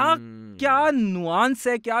 क्या नुआंस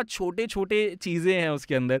है, क्या छोटे चीजें हैं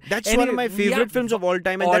उसके अंदर. That's one of my favorite films of all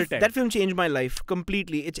time, and that film changed my life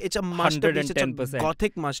completely. It's a masterpiece. 110%. It's a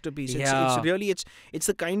gothic masterpiece. It's really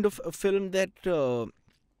it's the kind of a film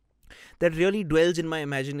that really dwells in my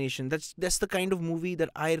imagination. That's the kind of movie that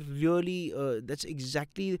I really that's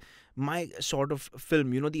exactly my sort of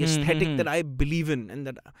film, you know, the aesthetic that I believe in and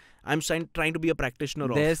that I'm trying to be a practitioner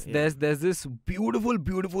of. There's this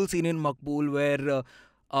beautiful scene in Maqbool where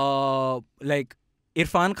like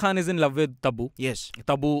Irfan Khan is in love with Tabu. Yes.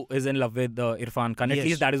 Tabu is in love with Irfan Khan. At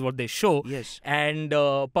least that is what they show. Yes. And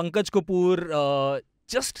Pankaj Kapoor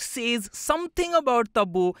just says something about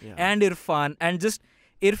Tabu and Irfan, and just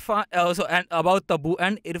Irfan and about Tabu,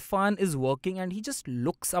 and Irfan is working and he just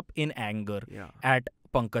looks up in anger at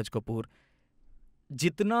Pankaj Kapoor.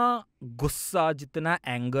 जितना गुस्सा, जितना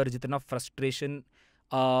anger, जितना frustration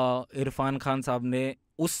Irfan Khan साहब ने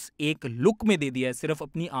उस एक look में दे दिया है, सिर्फ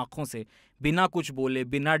अपनी आंखों से, बिना कुछ बोले,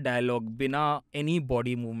 बिना डायलॉग, बिना any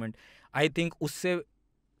body movement. I think उससे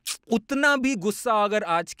उतना भी गुस्सा अगर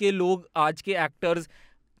आज के लोग, आज के एक्टर्स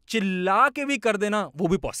चिल्ला के भी कर देना, वो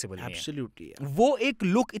भी पॉसिबल नहीं है. Absolutely. वो एक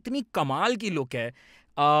लुक, इतनी कमाल की लुक है.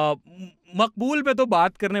 मकबूल पे तो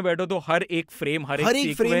बात करने बैठो तो हर एक फ्रेम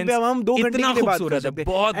पे हम 2 घंटे के लिए बात कर सकते हैं.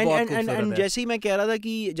 बहुत खूबसूरत है. जैसे ही मैं कह रहा था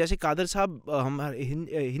कि जैसे कादर साहब हमारे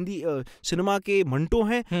हिंदी सिनेमा के मंटो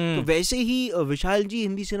हैं, तो वैसे ही विशाल जी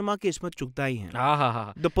हिंदी सिनेमा के इस्मत चुगताई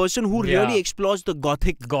हैं. The person who really explores the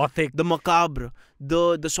gothic, the macabre,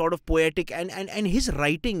 the sort of poetic, and his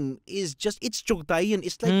writing is just, it's chugtai, and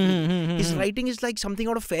it's like his writing is like something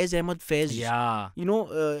out of Faiz Ahmad Faiz. You know,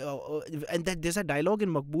 and that there's a dialogue in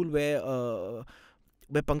Maqbool where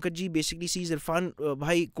Pankaj ji basically sees Irfan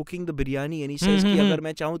bhai cooking the biryani and he says कि अगर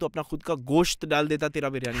मैं चाहूँ तो अपना खुद का गोश्त डाल देता तेरा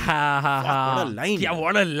बिरयानी में. What a line! Yeah,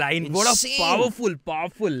 what a line! Insane. What a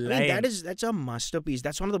powerful line! I mean, that's a masterpiece.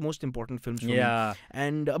 That's one of the most important films for me.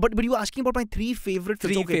 And but you were asking about my 3 favorite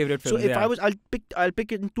films. Favorite films. So if I was, I'll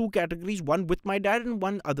pick in 2 categories: one with my dad and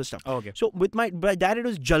one other stuff. Okay. So with my dad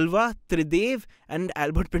it was Jalwa, Tridev, and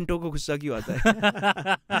Albert Pinto ko gussa kyun aata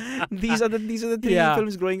hai. These are the 3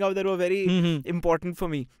 films growing up that were very important for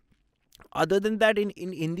me. Other than that, in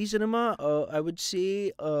Hindi cinema, I would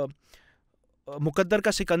say Muqaddar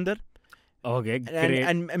Ka Sikandar Okay, great.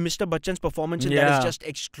 And Mr. Bachchan's performance in that is just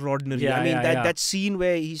extraordinary. I mean, that scene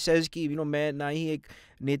where he says कि मैं ना ही एक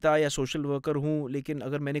नेता या social worker हूँ, लेकिन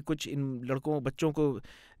अगर मैंने कुछ इन लड़कों बच्चों को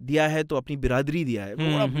दिया है तो अपनी बिरादरी दिया है.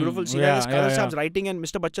 What a beautiful scene. And Karan Saab's writing and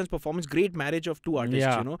Mr. Bachchan's performance, great marriage of two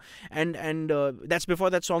artists, you know. And that's before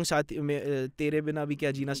that song Tere Bina Bhi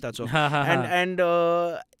Kya Jeena starts off. And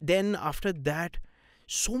then after that,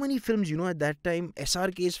 so many films, you know, at that time,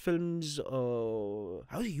 SRK's films,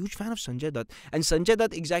 I was a huge fan of Sanjay Dutt. And Sanjay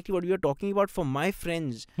Dutt, exactly what we were talking about, for my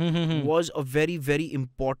friends, was a very, very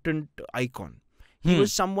important icon. He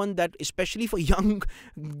was someone that, especially for young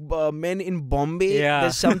men in Bombay,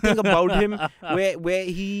 there's something about him where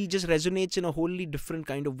he just resonates in a wholly different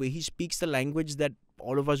kind of way. He speaks the language that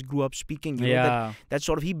all of us grew up speaking. You know, that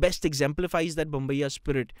sort of, he best exemplifies that Bombaya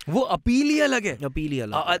spirit. वो appeal ही अलग है. Appeal ही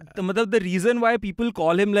अलग है. मतलब the reason why people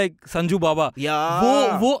call him like Sanju Baba.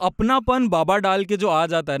 वो अपनापन बाबा डाल के जो आ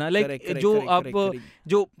जाता है ना, like जो आप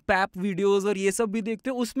जो पैप वीडियोस और ये सब भी देखते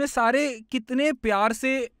हो, उसमें सारे कितने प्यार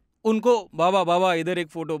से उनको बाबा इधर एक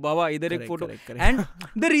फोटो, बाबा इधर एक photo. And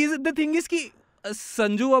the thing is कि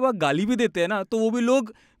संजू बाबा गाली भी देते हैं ना, तो वो भी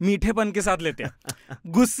लोग मीठेपन के साथ लेते हैं.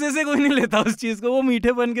 गुस्से से कोई नहीं लेता उस चीज को, वो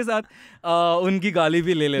मीठेपन के साथ उनकी गाली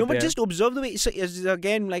भी ले लेते हैं. No, but just observe the way, so,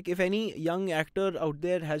 again, like if any young actor out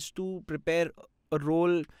there has to prepare a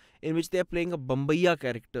role in which they are playing a Bombaya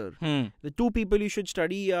character, the two people you should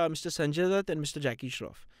study are Mr. Sanjay Dutt and Mr. Jackie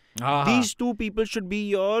Shroff. These two people should be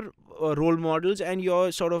your role models and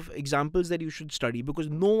your sort of examples that you should study, because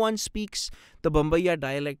no one speaks the Bombaya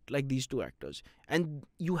dialect like these two actors. And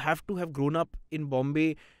you have to have grown up in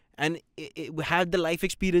Bombay and had the life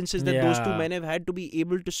experiences that those two men have had to be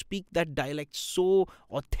able to speak that dialect so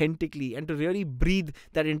authentically and to really breathe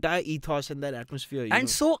that entire ethos and that atmosphere. And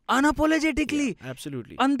so unapologetically. Yeah,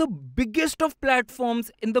 absolutely. On the biggest of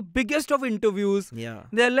platforms, in the biggest of interviews,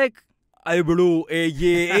 they're like, आई बड़ू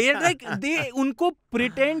ये like they उनको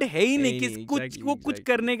pretend है ही नहीं कि कुछ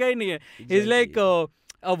करने का ही नहीं है. It's like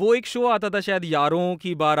वो एक शो आता था शायद यारों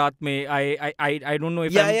की बारात में. I don't know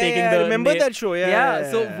if I'm taking the remember that show.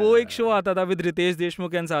 So वो एक शो आता था with Ritesh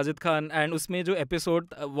Deshmukh and Sajid Khan, and उसमें जो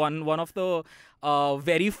episode one of the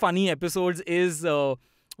very funny episodes is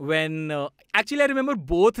when actually I remember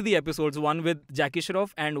both the episodes, one with Jackie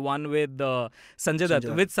Shroff and one with Sanjay Dutt.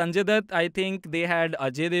 With Sanjay Dutt, I think they had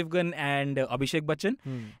Ajay Devgan and Abhishek Bachchan,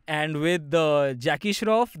 and with Jackie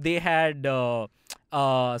Shroff they had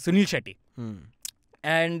Sunil Shetty.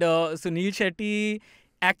 And Sunil Shetty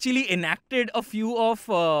actually enacted a few of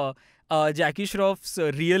Jackie Shroff's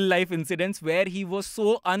real life incidents where he was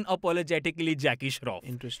so unapologetically Jackie Shroff.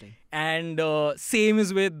 Interesting. And same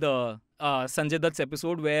is with Sanjay Dutt's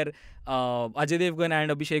episode where Ajay Devgan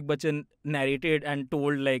and Abhishek Bachchan narrated and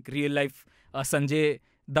told like real life Sanjay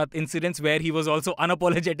Dutt incidents where he was also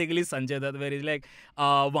unapologetically Sanjay Dutt, where he's like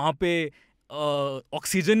वहाँ पे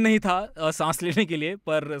oxygen नहीं था सांस लेने के लिए,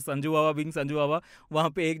 पर संजू बाबा Bing Sanju बाबा वहाँ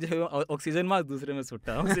पे एक जगह ऑक्सीजन मास्क, दूसरे में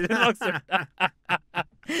सुट्टा, ऑक्सीजन मास्क सुट्टा.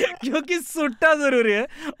 क्योंकि सुट्टा जरूरी है,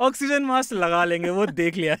 ऑक्सीजन मास्क लगा लेंगे, वो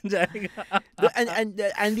देख लिया जाएगा.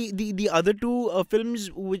 And the other two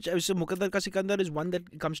films which मुकद्दर का Sikandar is one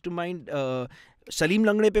that comes to mind. Salim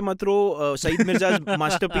Langde pe matro, Saeed Mirza's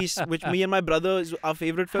masterpiece, which me and my brother is our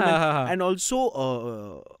favorite film, and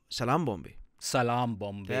also Salaam Bombay. Salaam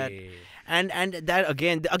Bombay. And that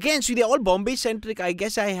again, see, they're all Bombay centric. I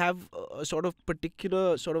guess I have a sort of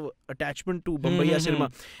particular sort of attachment to Bombaya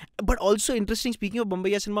cinema. But also interesting, speaking of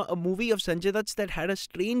Bombaya cinema, a movie of Sanjay Dutt's that had a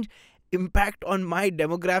strange impact on my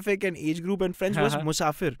demographic and age group and friends was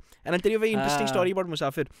Musafir. And I'll tell you a very interesting story about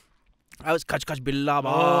Musafir. I was Kach Kach Billa.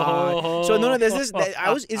 So no, there's this.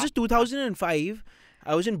 It's just 2005.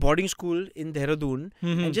 I was in boarding school in Dehradun,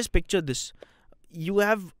 and just picture this. You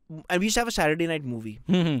have, and we used to have a Saturday night movie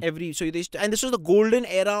and this was the golden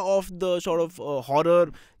era of the sort of horror,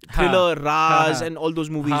 thriller, Raz, and all those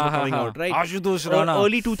movies were coming out, right? Ashutosh Rana.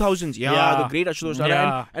 Early 2000s, the great Ashutosh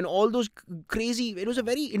Rana, and all those crazy. It was a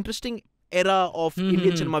very interesting era of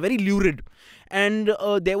Indian cinema, very lurid, and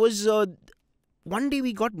there was. One day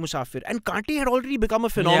we got Musafir, and Kante had already become a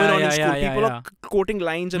phenomenon in school. People are quoting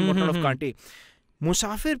lines and whatnot of Kante.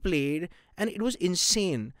 Musafir played, and it was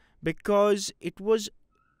insane. Because it was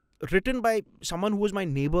written by someone who was my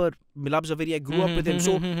neighbor, Milab Zaveri. I grew up with him.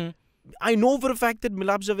 So I know for a fact that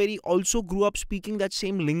Milab Zaveri also grew up speaking that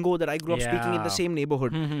same lingo that I grew up speaking in the same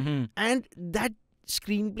neighborhood. And that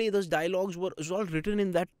screenplay, those dialogues was all written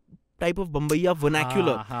in that type of Bombaya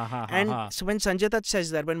vernacular. And so when Sanjay Dutt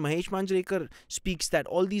says that, when Mahesh Manjrekar speaks that,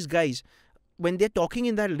 all these guys, when they're talking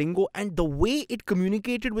in that lingo and the way it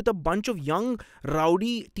communicated with a bunch of young,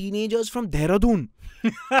 rowdy teenagers from Dehradun.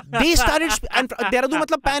 They started, and Dehradun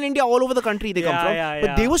matlab pan-India, all over the country they come from.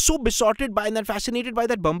 But they were so besotted by and fascinated by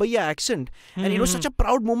that Bombay accent. And it was such a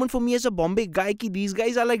proud moment for me as a Bombay guy ki these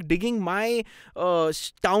guys are like digging my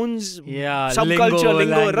town's subculture,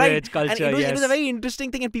 lingo, right? Culture, and it was a very interesting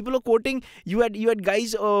thing. And people are quoting, you had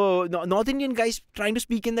guys, North Indian guys trying to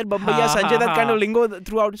speak in that Bombay Sanjay, that kind of lingo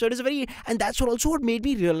throughout. So it is and that's what made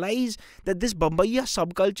me realize that this Bombaya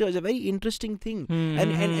subculture is a very interesting thing.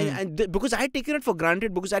 And because I had taken it for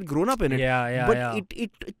granted because I had grown up in it.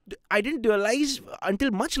 I didn't realize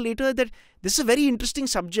until much later that this is a very interesting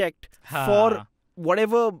subject for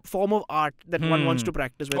whatever form of art that one wants to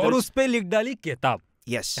practice. और उस पे लिख डाली किताब.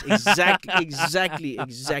 Yes, exactly.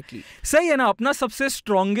 सही है ना, अपना सबसे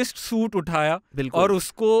स्ट्रॉन्गेस्ट सूट उठाया और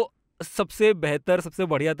उसको सबसे बेहतर, सबसे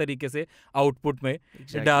बढ़िया तरीके से आउटपुट में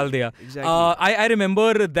डाल दिया. I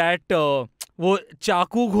remember that वो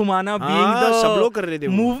चाकू घुमाना सब लोग कर रहे थे,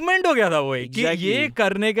 मूवमेंट हो गया था वो कि ये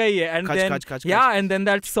करने का ही है. And then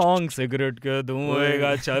that song cigarette के धुएं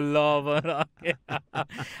का चल्ला बना के,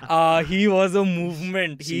 he was a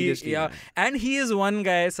movement. And he is one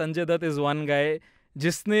guy, Sanjay Dutt is one guy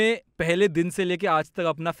जिसने पहले दिन से लेके आज तक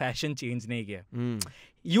अपना फैशन चेंज नहीं किया.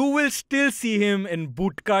 You will still see him in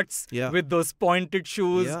boot cuts with those pointed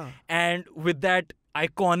shoes and with that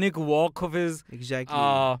iconic walk of his.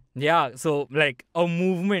 So like a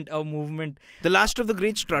movement. The last of the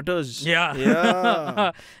great strutters.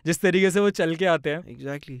 जिस तरीके से वो चल के आते हैं.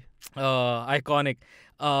 Exactly. Iconic.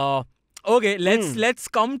 Okay, let's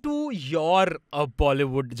come to your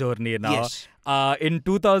Bollywood journey now. Yes. In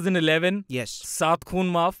 2011, Saath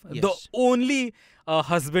Khoon Maaf, the only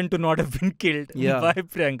husband to not have been killed by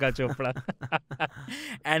Priyanka Chopra.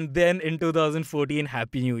 And then in 2014,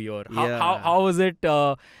 Happy New Year. How was it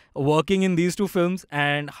working in these two films,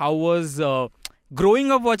 and how was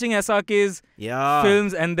growing up watching SRK's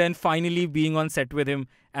films and then finally being on set with him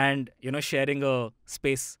and sharing a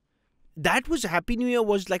space? That was Happy New Year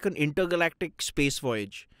was like an intergalactic space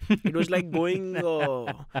voyage. It was like going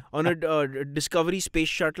on a Discovery space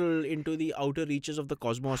shuttle into the outer reaches of the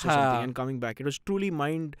cosmos or something and coming back. It was truly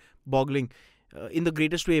mind-boggling in the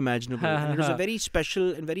greatest way imaginable. And it was a very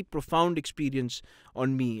special and very profound experience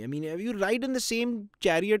on me. I mean, if you ride in the same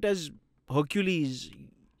chariot as Hercules,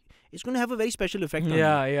 it's going to have a very special effect on you.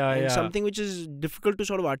 And something which is difficult to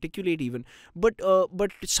sort of articulate even. But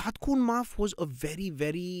Saath Khoon Maaf was a very,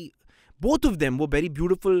 very... Both of them were very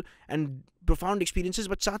beautiful and profound experiences,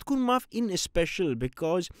 but Saath Khoon Maaf in especial,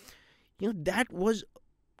 because that was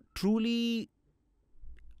truly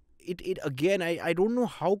it again. I don't know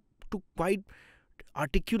how to quite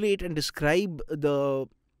articulate and describe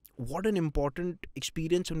what an important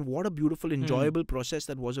experience and what a beautiful, enjoyable process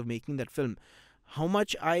that was of making that film. How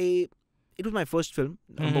much it was my first film,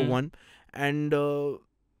 number one, and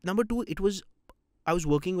number two, I was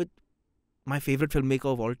working with my favorite filmmaker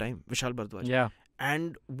of all time, Vishal Bhardwaj.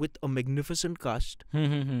 And with a magnificent cast.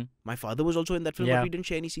 My father was also in that film, but we didn't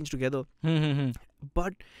share any scenes together.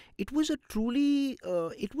 But it was a truly,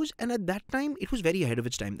 and at that time, it was very ahead of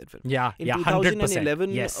its time, that film. In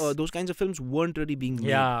 2011, those kinds of films weren't really being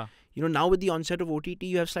made. Now with the onset of OTT,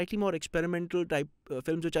 you have slightly more experimental type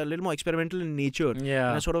films which are a little more experimental in nature. And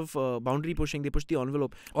a sort of boundary pushing, they push the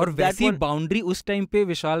envelope. और वैसी boundary उस time पे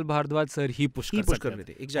Vishal Bhardwaj sir ही push कर रहे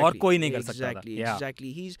थे. और कोई नहीं कर सकता था.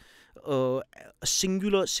 Exactly. He's a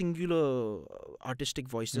singular artistic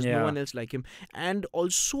voice. There's no one else like him. And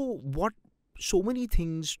also so many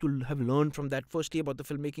things to have learned from that. Firstly, about the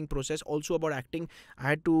filmmaking process, also about acting. I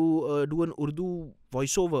had to do an Urdu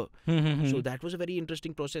voiceover. So that was a very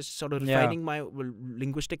interesting process, sort of refining my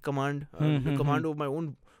linguistic command, the command of my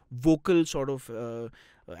own vocal sort of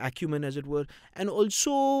acumen, as it were. And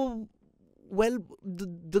also, well,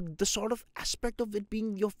 the sort of aspect of it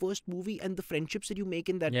being your first movie and the friendships that you make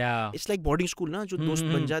in that. It's like boarding school ना, जो दोस्त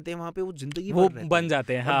बन जाते हैं वहाँ पे, वो जिंदगी भर रहते हैं. बन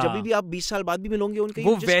जाते हैं. जब भी आप 20 साल बाद भी मिलोगे उनके,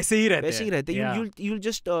 वो वैसे ही रहते हैं. You'll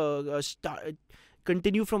just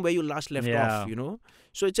continue from where you last left off,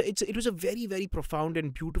 So it was a very, very profound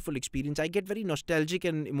and beautiful experience. I get very nostalgic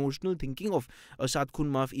and emotional thinking of Saath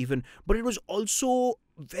Khoon Maaf even, but it was also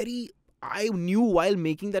very... I knew while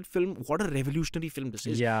making that film what a revolutionary film this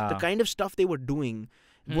is. The kind of stuff they were doing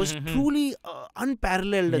was truly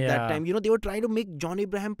unparalleled at that time. They were trying to make John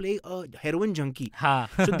Abraham play a heroin junkie.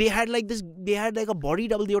 So they had like a body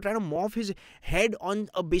double. They were trying to morph his head on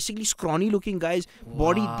a basically scrawny looking guy's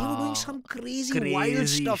body. They were doing some crazy wild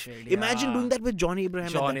stuff. Imagine doing that with John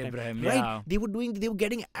Abraham at that time. Right? They were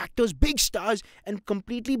getting actors, big stars, and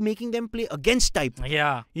completely making them play against type.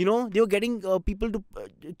 They were getting people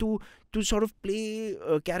to to sort of play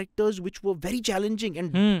characters which were very challenging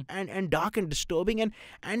and dark and disturbing, and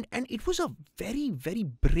it was a very, very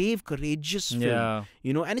brave, courageous film,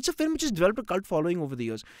 you know, and it's a film which has developed a cult following over the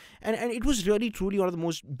years, and it was really truly one of the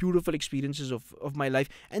most beautiful experiences of my life.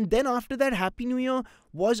 And then after that, Happy New Year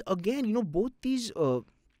was again, you know, both these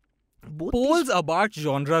poles apart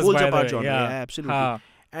genres, poles by apart the way. genre, yeah, absolutely.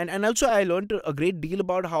 And also I learned a great deal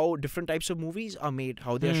about how different types of movies are made,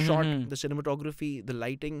 how they are shot, the cinematography, the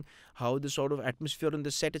lighting, how the sort of atmosphere on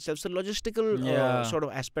the set itself. So the logistical sort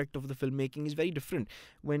of aspect of the filmmaking is very different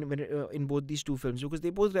when in both these two films, because they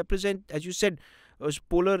both represent, as you said,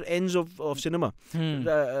 polar ends of cinema,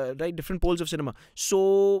 right? Different poles of cinema.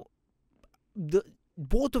 So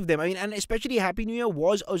both of them, I mean, and especially Happy New Year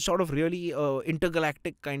was a sort of really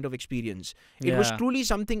intergalactic kind of experience. It was truly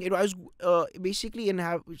something. It was basically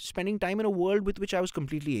spending time in a world with which I was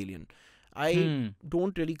completely alien. I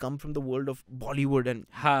don't really come from the world of Bollywood and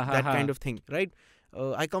that kind of thing, right?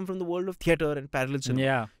 I come from the world of theatre and parallel cinema.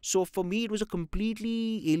 Yeah. So for me, it was a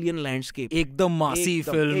completely alien landscape. एकदम मासी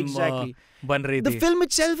film exactly. बन रही थी. The film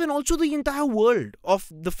itself and also the entire world of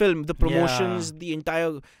the film, the promotions, the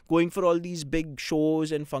entire going for all these big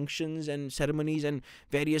shows and functions and ceremonies and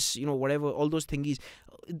various, you know, whatever, all those thingies.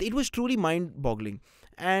 It was truly mind-boggling,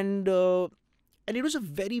 and it was a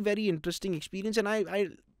very, very interesting experience. And I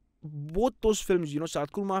both those films, you know,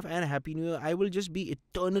 Satkur Maaf and Happy New Year, I will just be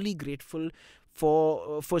eternally grateful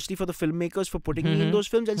for firstly for the filmmakers for putting me in those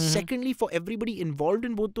films, and secondly for everybody involved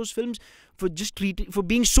in both those films for just for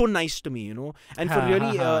being so nice to me, you know, and for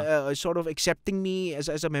really sort of accepting me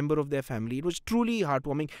as a member of their family. It was truly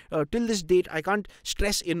heartwarming. Till this date, I can't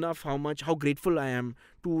stress enough how grateful I am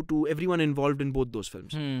to everyone involved in both those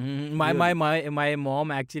films. My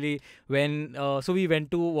mom actually, when so we went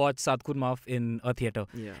to watch Satkur Maaf in a theater,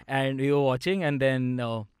 and we were watching, and then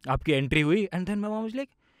आपकी entry हुई, and then my mom was like,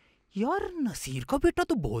 यार नसीर का बेटा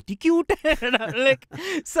तो बहुत ही cute है. Like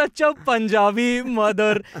such a Punjabi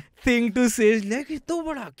mother thing to say, like ये तो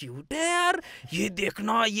बड़ा क्यूट है यार, ये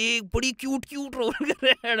देखना ये बड़ी क्यूट रोल कर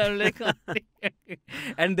रहा है. Like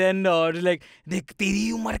and then like देख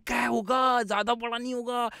तेरी उम्र का होगा, ज्यादा बड़ा नहीं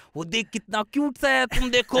होगा, वो देख कितना क्यूट सा है, तुम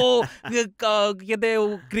देखो कहते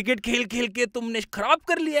क्रिकेट खेल के तुमने खराब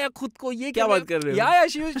कर लिया है खुद को, ये क्या बात कर रहे हो. Yeah,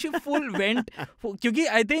 she full went क्योंकि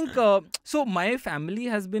I think so my family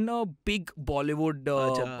has been a big Bollywood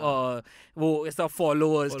वो ऐसा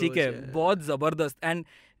followers, ठीक है, बहुत जबरदस्त. And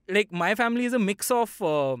like my family is a mix of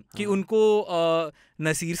कि उनको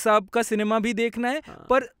नसीर साहब का सिनेमा भी देखना है,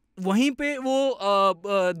 पर वहीं पे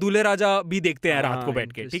वो दूल्हे राजा भी देखते हैं रात को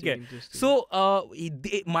बैठ के, ठीक है. So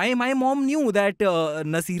my mom knew that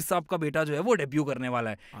Naseer साहब का बेटा जो है वो डेब्यू करने वाला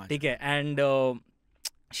है, ठीक है. And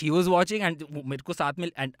she was watching, and मेरे को साथ में,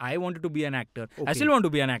 and I wanted to be an actor. I still want to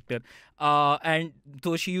be an actor. And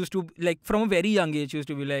so she used to, like from a very young age, she used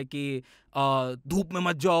to be like कि धूप में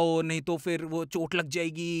मत जाओ, नहीं तो फिर वो चोट लग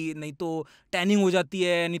जाएगी, नहीं तो टैनिंग हो जाती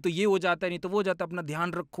है, नहीं तो ये हो जाता है, नहीं तो वो हो जाता है, अपना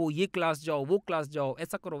ध्यान रखो, ये क्लास जाओ, वो क्लास जाओ,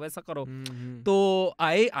 ऐसा करो वैसा करो. तो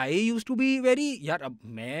I used to be very, यार अब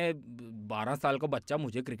मैं 12 साल का बच्चा,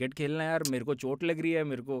 मुझे क्रिकेट खेलना है यार, मेरे को चोट लग रही है,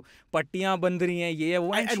 मेरे को पट्टियां बंध रही हैं, ये है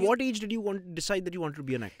वो. At what age did you decide that you wanted to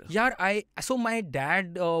be an actor? यार so my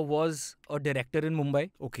dad was a director in Mumbai.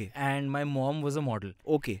 Okay. And my mom was a model.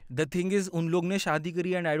 Okay. The thing is, उन लोग ने शादी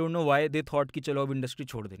करी, and I don't know why they thought कि चलो अब industry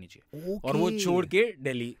छोड़ देनी चाहिए. और वो छोड़ के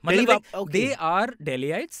दिल्ली, मतलब they are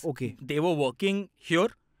Delhiites. Okay. They were working here,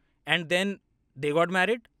 and then they got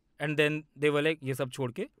married, and then they were like ये सब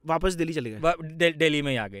छोड़ के वापस दिल्ली चले गए, दिल्ली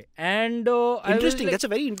में ही आ गए. And interesting, that's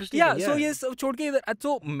a very interesting yeah, thing, so ये सब छोड़ के इधर.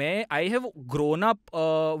 So I have grown up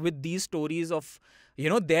with these stories of, you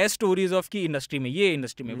know, their stories of कि इंडस्ट्री में ये,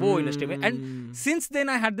 इंडस्ट्री में वो, इंडस्ट्री में. And since then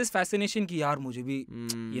I had this fascination कि यार मुझे भी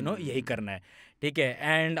you know यही करना है, ठीक है.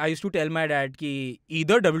 And I used to tell my dad कि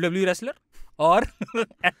either WWE wrestler or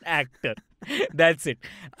an actor. That's it.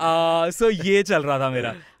 So ये चल रहा था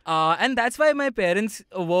मेरा. And that's why my parents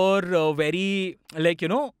were very, like, you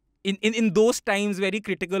know, in those times very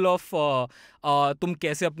critical of तुम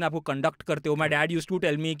कैसे अपने आप को कंडक्ट करते हो. My dad used to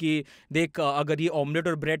tell me कि देख अगर ये ऑमलेट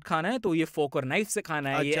और ब्रेड खाना है तो ये फोक और नाइफ से खाना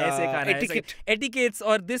है, ये ऐसे खाना है, etiquettes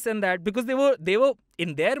और this and that, because they were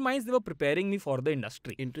in their minds they were preparing me for the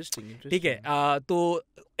industry. Interesting. ठीक है. तो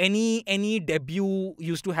any debut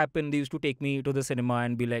used to happen, they used to take me to the cinema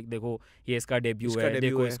and be like देखो ये इसका debut है,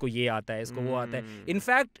 देखो इसको ये आता है, इसको वो आता है. In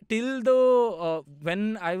fact till the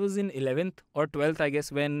when I was in 11th or 12th I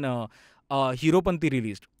guess, when Heropanti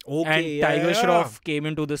released. Okay, And Tiger Shroff came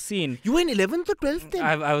into the scene. You were in 11th or 12th then?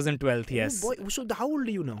 I was in 12th, yes. Oh boy. So how old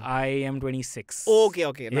are you now? I am 26.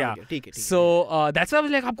 Okay. Now Yeah. ठीक है. So that's why I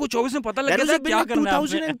was like, आपको 24 में पता लग That गया was था क्या like करना है आपने?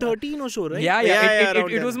 2013 or so, right? Yeah. It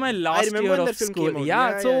around was then. my I last remember year when of that film school. came out. Yeah,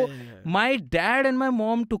 so my dad and my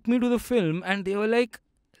mom took me to the film and they were like,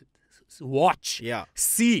 watch,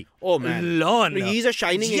 see, oh man, learn. He's a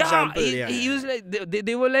shining example. He was like,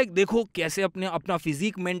 they were like, देखो कैसे अपना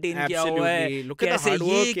physique maintain किया हुआ है, कैसे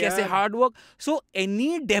ये, कैसे hard work. So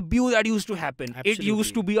any debut that used to happen, it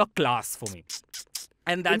used to be a class for me.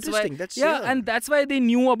 And that's why, and that's why they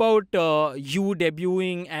knew about you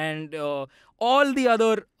debuting and all the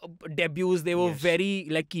other debuts. They were very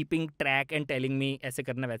like keeping track and telling me ऐसे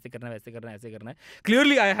करना, वैसे करना, वैसे करना, ऐसे करना.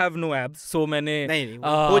 Clearly, I have no abs, so मैंने नहीं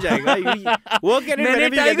हो जाएगा. Work at it. मैंने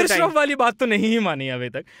Tiger Shroff वाली बात तो नहीं मानी अभी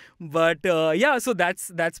तक. But yeah, so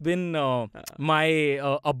that's been my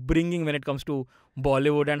upbringing when it comes to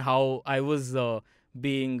Bollywood and how I was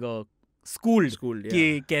being schooled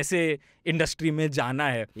कि कैसे इंडस्ट्री में जाना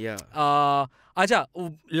है. अच्छा,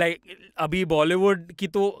 लाइक अभी बॉलीवुड की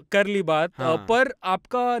तो कर ली बात, पर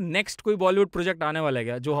आपका नेक्स्ट कोई बॉलीवुड प्रोजेक्ट आने वाला है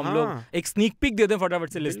क्या, जो हम लोग एक स्नीक पिक दे दें फटाफट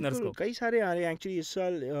से लिसनर्स को? कई सारे आ रहे हैं एक्चुअली इस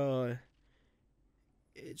साल.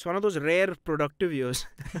 It's one of those rare productive years.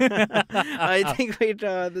 I think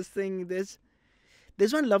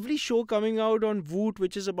there's one lovely show coming out on Voot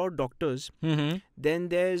which is about doctors. Then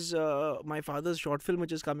there's my father's short film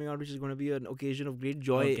which is coming out, which is going to be an occasion of great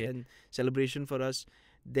joy and celebration for us.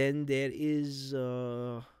 Then there's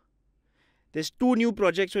 2 new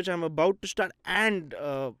projects which I'm about to start, and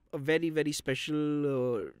a very, very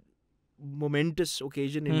special momentous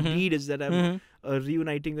occasion indeed is that I'm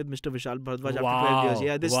reuniting with Mr. Vishal Bharadwaj after 12 years.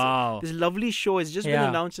 Yeah, this lovely show has just been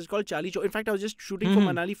announced. It's called Charlie Chopra. In fact, I was just shooting for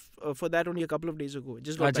Manali for that only a couple of days ago.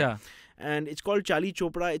 Just got back. And it's called Charlie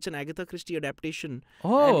Chopra. It's an Agatha Christie adaptation.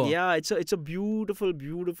 Oh. And yeah, it's a beautiful,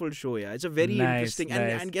 beautiful show. Yeah, it's a very interesting.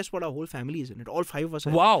 And guess what? Our whole family is in it. All 5 of us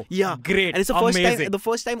are. Wow. Yeah. Great. And it's the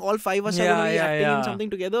first time all 5 of us are going to be acting in something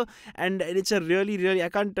together. And it's a really, really, I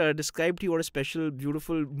can't describe to you what a special,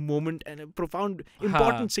 beautiful moment and a profound,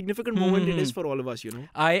 important, significant moment it is for all of us, you know.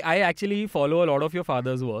 I actually follow a lot of your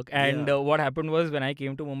father's work, and what happened was when I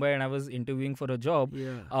came to Mumbai and I was interviewing for a job,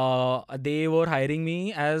 they were hiring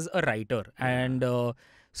me as a writer, and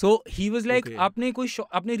so he was like, आपने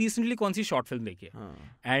recently कौन सी short film देखी है?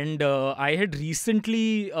 And I had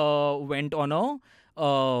recently went on a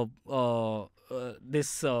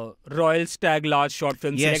this Royal Stag large short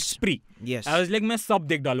film select spree. Yes. I was like, मैं सब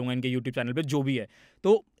देख डालूंगा इनके YouTube channel पे जो भी है.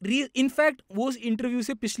 तो इनफैक्ट वो इंटरव्यू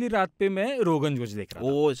से पिछली रात पे मैं रोगन जोश देख रहा था.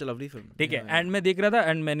 ओह, इट्स अ लवली फिल्म. ठीक है, एंड मैं देख रहा था,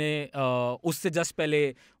 एंड मैंने उससे जस्ट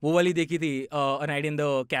पहले वो वाली देखी थी a night in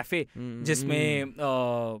the cafe, जिसमें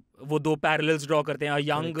वो 2 पैरेलल्स ड्रॉ करते हैं,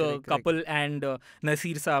 यंग कपल एंड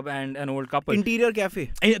नसीर साहब and an old couple. Interior cafe.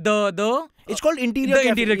 It's called Interior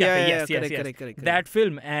Cafe. Yes. That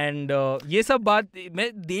film, and ये सब बात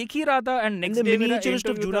मैं देख ही रहा था, and next day मेरा Miniaturist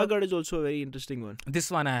of Junagadh is also a very interesting one.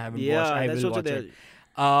 This one I haven't watched. I will watch it.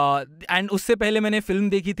 And उससे पहले मैंने फिल्म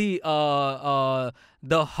देखी थी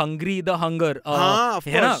The Hunger.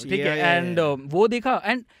 है ना, ठीक है, एंड वो देखा.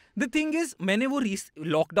 एंड द थिंग इज, मैंने वो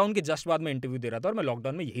लॉकडाउन के जस्ट बाद में इंटरव्यू दे रहा था, और मैं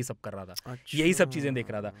लॉकडाउन में यही सब कर रहा था. यही सब चीजें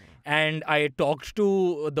देख रहा था, and I talked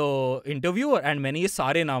to the interviewer and मैंने ये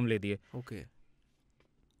सारे नाम ले दिए.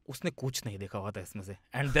 उसने कुछ नहीं देखा हुआ था इसमें से,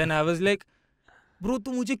 and then I was like, bro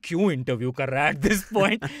तू मुझे क्यों इंटरव्यू कर रहा है एट दिस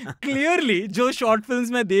पॉइंट? क्लियरली जो शॉर्ट फिल्म्स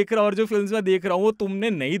मैं देख रहा हूँ और जो फिल्म्स मैं देख रहा हूँ वो तुमने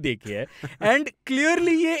नहीं देखी है, एंड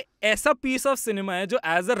क्लियरली ये ऐसा पीस ऑफ सिनेमा है जो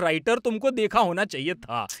एज अ राइटर तुमको देखा होना चाहिए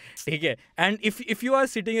था. ठीक है, and if you are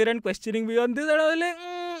sitting here and questioning me on this,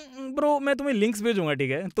 bro मैं तुम्हें लिंक्स भेजूंगा,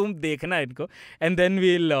 ठीक है, तुम देखना इनको, and then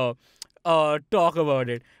we will talk about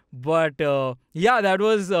it. But या दैट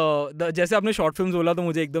वाज जैसे आपने शॉर्ट फिल्म्स बोला तो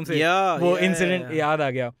मुझे एकदम से वो इंसिडेंट याद आ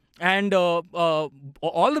गया. And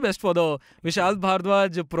all the best for the Vishal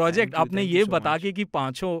Bhardwaj project. आपने ये बता के कि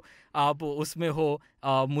 5 आप उसमें हो,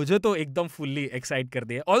 मुझे तो एकदम फुल्ली एक्साइट कर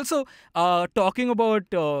दिया. Also talking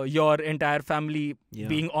about your entire family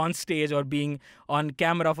being on stage और being on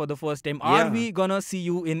camera for the first time, are we gonna see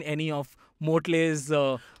you in any of Motle's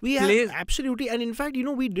plays? Absolutely. And in fact, you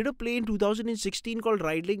know, we did a play in 2016 called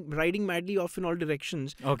Riding Madly Off in All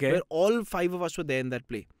Directions, where all 5 of us were there in that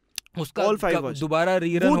play. उसका दोबारा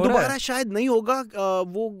rerun हो रहा है? दोबारा शायद नहीं होगा,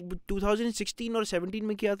 वो 2016 और 17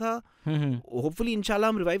 में किया था. होपफुली इंशाल्लाह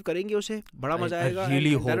हम रिवाइव करेंगे उसे, बड़ा मजा आएगा.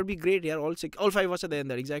 That would be great यार. All 5 of us are there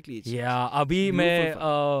in that. Exactly. Yeah, अभी मैं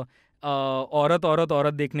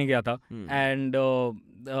औरत देखने गया था, and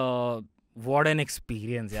what an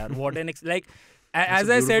experience यार. Like As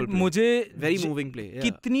I said, मुझे very moving play.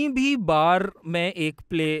 कितनी भी बार मैं एक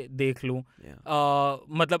प्ले देख लूं,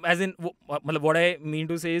 मतलब as in मतलब what I mean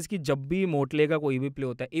to say is कि जब भी मोटले का कोई भी प्ले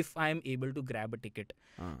होता है, if I am able to grab a ticket,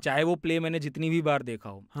 चाहे वो प्ले मैंने जितनी भी बार देखा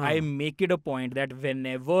हो, I make it a point that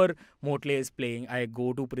whenever मोटले is playing, I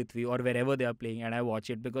go to Prithvi or wherever they are playing and I watch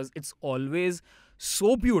it because it's always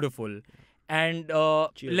so beautiful. And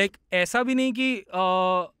like ऐसा भी नहीं कि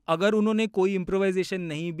अगर उन्होंने कोई इम्प्रोवाइजेशन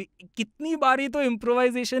नहीं भी, कितनी बारी तो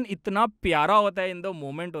इम्प्रोवाइजेशन इतना प्यारा होता है, इन द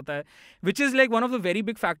मोमेंट होता है, which is like one of the very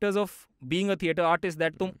big factors of being a theatre artist,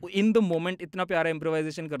 that तुम इन द मोमेंट इतना प्यारा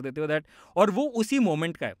इम्प्रोवाइजेशन कर देते हो दैट, और वो उसी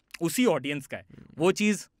मोमेंट का है, उसी ऑडियंस का है, वो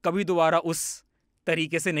चीज़ कभी दोबारा उस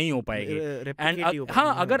तरीके से नहीं हो पाएगी. एंड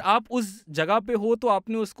हाँ, अगर आप उस जगह पे हो तो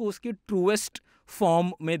आपने उसको उसकी ट्रूएस्ट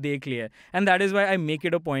फॉर्म में देख लिया है. And that is why I make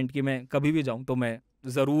it a point कि मैं कभी भी जाऊँ तो मैं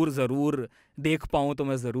ज़रूर देख पाऊँ तो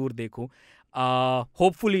मैं ज़रूर देखूँ.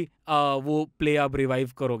 होपफुली वो प्ले आप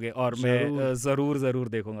रिवाइव करोगे और मैं ज़रूर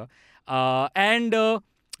देखूँगा. And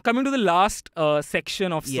coming to the last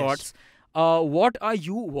section of sorts, what are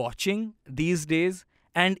you watching these days?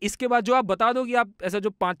 And इसके बाद जो आप बता दो कि आप ऐसा जो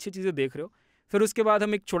 5-6 चीज़ें देख रहे हो, फिर उसके बाद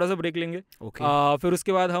हम एक छोटा सा ब्रेक लेंगे. फिर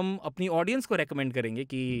उसके बाद हम अपनी ऑडियंस को रेकमेंड करेंगे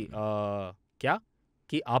कि क्या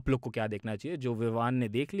कि आप लोग को क्या देखना चाहिए. जो विवान ने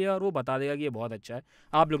देख लिया और वो बता देगा कि ये बहुत अच्छा है,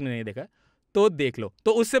 आप लोग ने नहीं देखा है तो देख लो.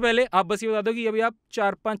 तो उससे पहले आप बस ये बता दो कि अभी आप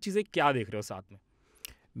 4-5 चीज़ें क्या देख रहे हो साथ में.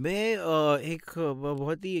 मैं एक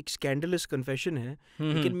बहुत ही एक स्कैंडलस कन्फेशन है,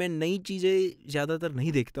 लेकिन मैं नई चीज़ें ज़्यादातर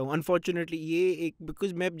नहीं देखता हूँ अनफॉर्चुनेटली. ये एक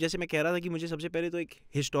बिकॉज मैं जैसे मैं कह रहा था कि मुझे सबसे पहले तो एक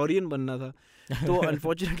हिस्टोरियन बनना था, तो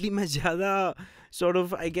अनफॉर्चुनेटली मैं ज़्यादा sort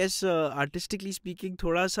of I guess artistically speaking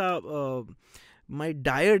थोड़ा सा my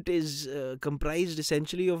diet is comprised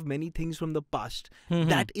essentially of many things from the past.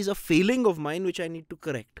 That is a failing of mine which I need to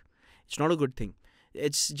correct. It's not a good thing.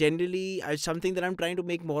 It's generally something that I'm trying to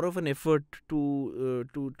make more of an effort to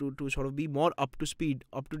sort of be more up to speed,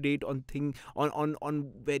 up to date on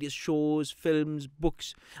various shows, films, books.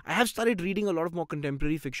 I have started reading a lot of more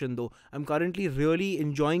contemporary fiction though. I'm currently really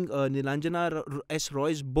enjoying Nilanjana S.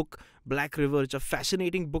 Roy's book Black River. It's a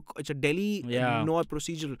fascinating book. It's a Delhi noir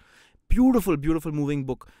procedural. Beautiful moving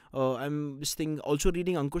book. I'm also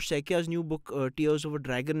reading Ankush Saikia's new book Tears of a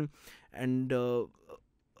Dragon, and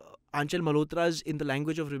Anchal Malhotra's In the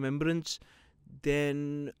Language of Remembrance. Then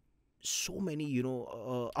so many,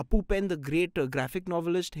 Apu Pen, the great graphic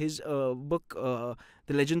novelist, his book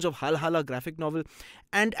The Legends of Halhala, graphic novel.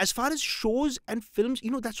 And as far as shows and films,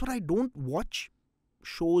 that's what I don't watch.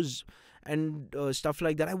 Shows and stuff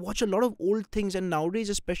like that. I watch a lot of old things, and nowadays,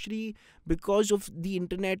 especially because of the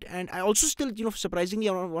internet, and I also still, surprisingly,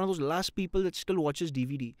 I'm one of those last people that still watches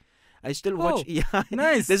DVD. I still watch. Yeah,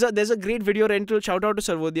 nice. There's a great video rental. Shout out to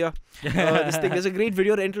Sarvodaya. There's a great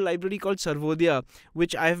video rental library called Sarvodaya,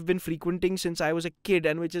 which I have been frequenting since I was a kid,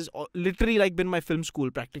 and which has literally like been my film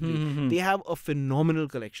school practically. They have a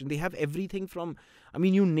phenomenal collection. They have everything from,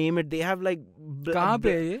 you name it. They have like. कहाँ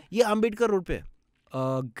पे है ये? ये Ambedkar Road पे.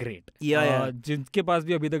 Great. Yeah. जिनके पास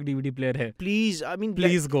भी अभी तक DVD player है,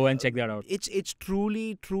 please go and check that out. It's truly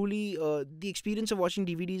the experience of watching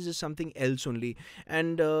DVDs is something else only.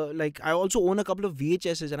 And like I also own a couple of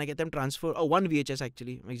VHSs, and I get them transferred. One VHS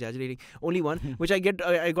actually, I'm exaggerating. Only one, which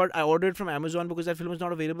I ordered from Amazon because that film was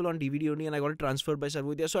not available on DVD only, and I got it transferred by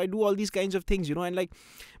Sarvodaya. So I do all these kinds of things, and like,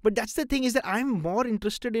 but that's the thing is that I'm more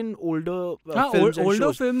interested in older films and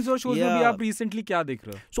older shows. films और shows में भी आप recently क्या देख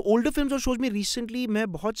रहे हो? So older films और shows में recently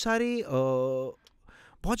मैं बहुत सारे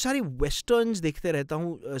वेस्टर्न्स देखते रहता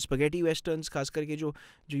हूँ. स्पैगेटी वेस्टर्न्स, खास करके जो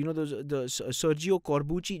सर्जियो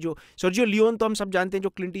कॉर्बुची, जो सर्जियो लियोन तो हम सब जानते हैं, जो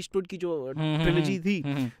क्लिंट ईस्टवुड की जो ट्रिलॉजी थी,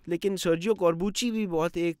 लेकिन सर्जियो कॉर्बुची भी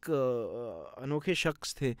बहुत एक अनोखे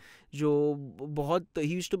शख्स थे जो बहुत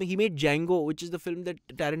he made Django, which is the film that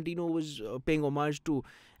Tarantino was paying homage to,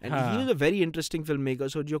 and he was a very interesting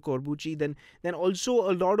filmmaker, Sergio Corbucci. Then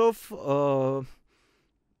also a lot of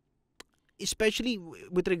especially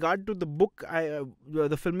with regard to the book,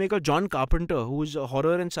 the filmmaker John Carpenter, who is a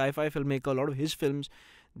horror and sci-fi filmmaker, a lot of his films.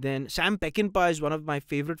 Then Sam Peckinpah is one of my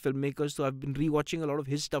favorite filmmakers, so I've been rewatching a lot of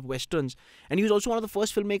his stuff, westerns. And he was also one of the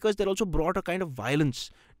first filmmakers that also brought a kind of violence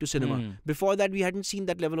to cinema. Before that, we hadn't seen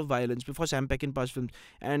that level of violence before Sam Peckinpah's films.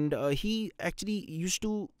 And he actually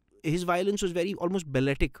his violence was very almost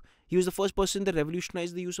balletic. He was the first person that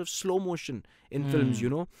revolutionized the use of slow motion in films,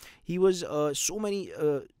 He was so many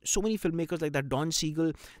filmmakers like that, Don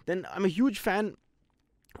Siegel. Then I'm a huge fan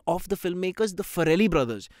of the filmmakers, the Farrelly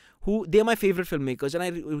brothers, who they're my favorite filmmakers, and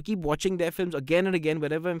I keep watching their films again and again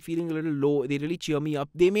whenever I'm feeling a little low. They really cheer me up.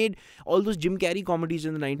 They made all those Jim Carrey comedies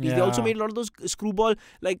in the 90s. They also made a lot of those screwball,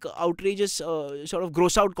 like outrageous sort of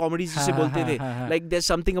gross out comedies jise bolte the. Like There's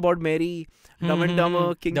Something About Mary, Dumb and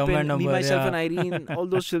Dumber, Kingpin, Me, Myself and Irene, all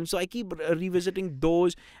those films. So I keep revisiting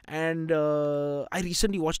those, and I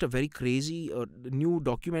recently watched a very crazy new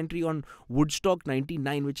documentary on Woodstock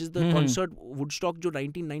 99, which is the concert Woodstock जो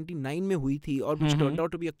 1999 में हुई थी, और which turned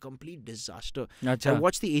out to be a complete disaster. I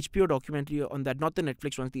watched the HBO documentary on that, not the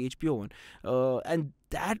Netflix one, the HBO one, and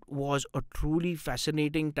that was a truly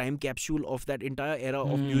fascinating time capsule of that entire era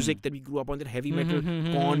of music that we grew up on, that heavy metal,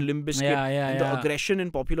 Korn, Limp Bizkit, and the aggression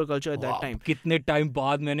in popular culture at that time. कितने time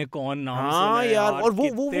बाद मैंने कौन नाम सुना यार, और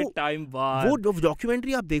वो time बाद वो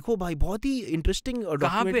डॉक्यूमेंट्री आप देखो भाई, बहुत ही इंटरेस्टिंग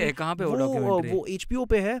डॉक्यूमेंट्री. कहाँ पे वो डॉक्यूमेंट्री? वो HBO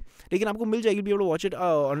पे है, लेकिन आपको मिल जाएगी, be able to watch it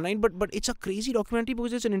online, but it's a crazy documentary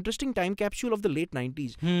because it's an interesting time capsule of the late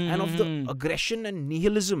 90s and of the aggression and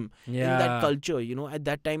nihilism in that culture, you know, at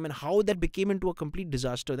that time, and how that became into a complete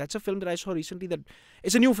disaster. That's a film that I saw recently. That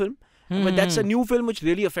it's a new film, but that's a new film which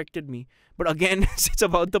really affected me. But again, it's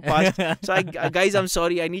about the past. So guys, I'm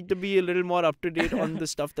sorry. I need to be a little more up to date on the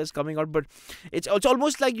stuff that's coming out. But it's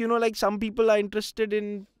almost like, you know, like some people are interested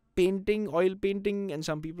in painting, oil painting, and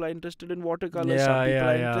some people are interested in watercolors. Some people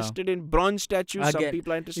are interested in bronze statues. Some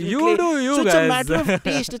people are interested in clay. So it's a matter of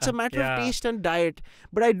taste. It's a matter of taste and diet.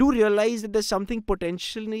 But I do realize that there's something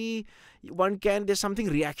potentially there's something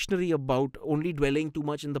reactionary about only dwelling too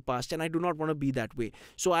much in the past, and I do not want to be that way.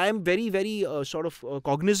 So I am very, very sort of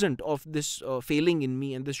cognizant of this failing in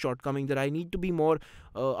me and this shortcoming, that I need to be more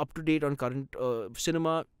up to date on current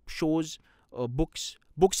cinema, shows, books.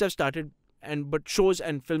 Books have started, but shows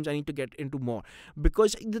and films I need to get into more,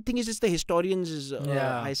 because the thing is, it's the historian's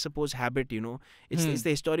I suppose habit, you know. It's the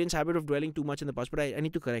historian's habit of dwelling too much in the past, but I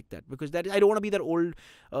need to correct that, because I don't want to be that old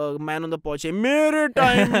man on the porch saying मेरे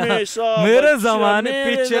time में सब मेरे ज़माने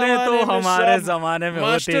पिक्चरें तो हमारे ज़माने में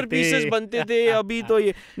होती थी, masterpieces बनते थे, अभी तो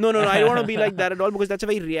ये no, I don't want to be like that at all, because that's a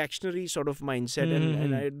very reactionary sort of mindset,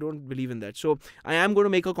 and I don't believe in that. So I am going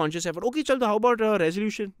to make a conscious effort. Okay, chal, how about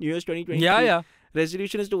resolution, New Year's 2023?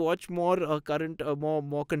 Resolution is to watch more current,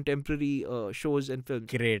 more contemporary shows and films.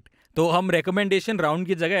 Great. तो हम recommendation round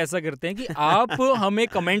की जगह ऐसा करते हैं कि आप हमें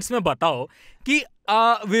comments में बताओ कि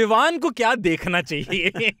विवान को क्या देखना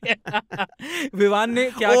चाहिए. विवान ने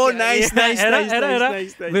क्या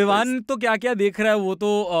nice. विवान तो क्या देख रहा है वो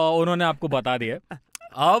तो उन्होंने आपको बता दिया.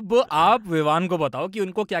 अब आप विवान को बताओ कि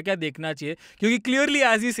उनको क्या क्या देखना चाहिए, क्योंकि क्लियरली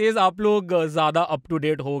एज ही सेज आप लोग ज़्यादा अप टू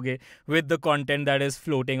डेट होगे with the content that is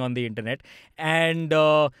floating on the internet. And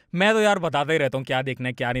मैं तो यार बताता ही रहता हूँ क्या देखना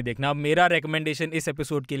है क्या नहीं देखना. अब मेरा रिकमेंडेशन इस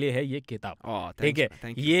एपिसोड के लिए है ये किताब. ठीक है,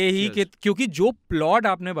 ये ही क्योंकि जो प्लॉट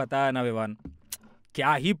आपने बताया ना विवान,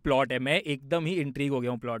 क्या ही प्लॉट है. मैं एकदम ही इंट्रीग हो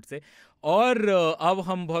गया हूँ प्लॉट से. और अब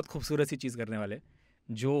हम बहुत खूबसूरत सी चीज़ करने वाले,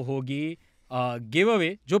 जो होगी गिव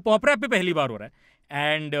अवे, जो पॉप रैप पे पहली बार हो रहा है,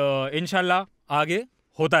 एंड इंशाल्लाह आगे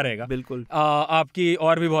होता रहेगा. बिल्कुल. आपकी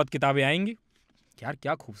और भी बहुत किताबें आएंगी. यार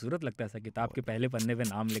क्या खूबसूरत लगता है ऐसा, किताब के पहले पन्ने पे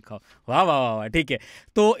नाम लिखा हो. वाह वाह वाह. ठीक है,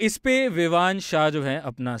 तो इस पे विवान शाह जो है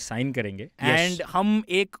अपना साइन करेंगे, एंड हम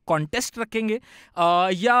एक कॉन्टेस्ट रखेंगे,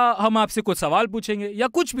 या हम आपसे कुछ सवाल पूछेंगे, या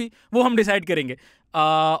कुछ भी, वो हम डिसाइड करेंगे.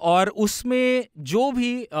 और उसमें जो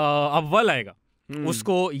भी अव्वल आएगा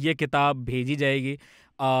उसको ये किताब भेजी जाएगी.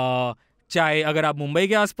 चाहे अगर आप मुंबई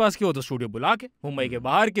के आसपास के हो तो स्टूडियो बुला के, मुंबई के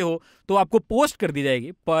बाहर के हो तो आपको पोस्ट कर दी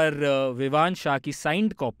जाएगी. पर विवान शाह की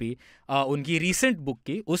साइंड कॉपी उनकी रीसेंट बुक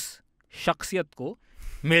की उस शख्सियत को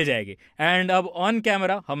मिल जाएगी. एंड अब ऑन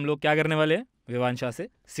कैमरा हम लोग क्या करने वाले हैं, विवान शाह से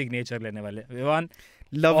सिग्नेचर लेने वाले. Vivaan,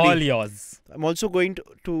 all yours. I am also going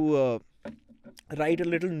to write a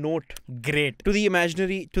little note. Great. To the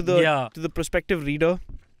imaginary, to the prospective reader.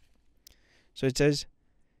 So it says,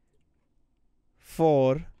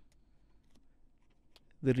 for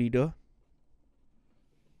the reader,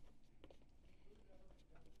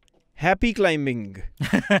 happy climbing.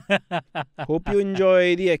 Hope you enjoy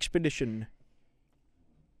the expedition.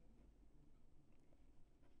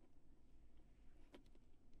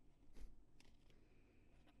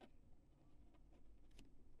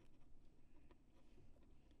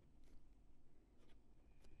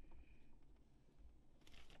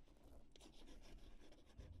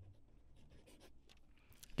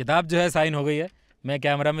 किताब जो है sign हो गई है. मैं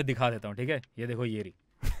camera में दिखा देता हूँ. ठीक है, ये देखो, ये रही,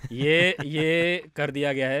 ये कर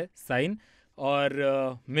दिया गया है साइन, और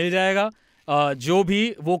मिल जाएगा. जो भी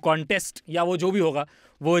वो कॉन्टेस्ट या वो जो भी होगा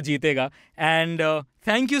वो जीतेगा. And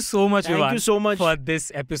thank you so much, Vivaan. Thank you so much for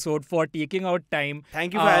this episode, for taking out time.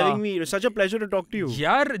 Thank you for having me. It was such a pleasure to talk to you.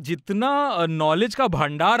 यार जितना knowledge का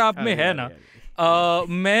भंडार आप में है ना,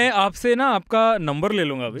 मैं आपसे ना आपका नंबर ले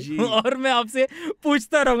लूंगा अभी और मैं आपसे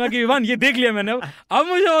पूछता रहूंगा कि विवान ये देख लिया मैंने, अब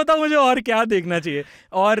मुझे बताओ मुझे और क्या देखना चाहिए।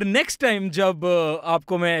 और नेक्स्ट टाइम जब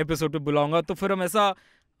आपको मैं एपिसोड पे बुलाऊंगा तो फिर हम ऐसा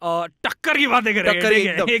टक्कर की बातें करेंगे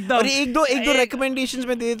एकदम। और एक दो रिकमेंडेशंस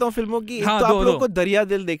मैं दे देता हूँ फिल्मों की। हाँ, तो आप लोगों को दरिया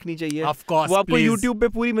दिल देखनी चाहिए, Of course, वो आपको please. YouTube पे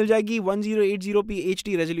पूरी मिल जाएगी 1080p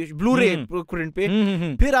HD resolution Blu-ray print पे।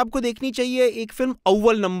 फिर आपको देखनी चाहिए एक फिल्म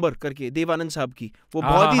अव्वल नंबर करके देवानंद साहब की, वो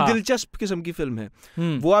बहुत ही दिलचस्प किस्म की फिल्म है,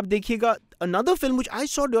 वो आप देखिएगा। Another film which I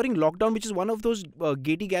saw during lockdown, which is one of those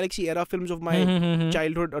Getty Galaxy era films of my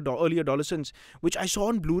childhood, early adolescence, which I saw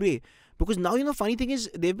on Blu-ray. Because now, you know, funny thing is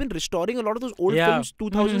they've been restoring a lot of those old films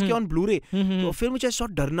 2000s ke on Blu-ray. So a film which I saw,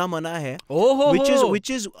 Darna Mana hai,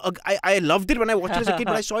 which is I loved it when I watched it as a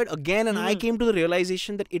kid, but I saw it again and I came to the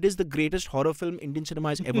realization that it is the greatest horror film Indian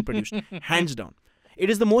cinema has ever produced, hands down.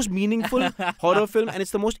 It is the most meaningful horror film, and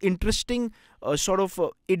it's the most interesting, sort of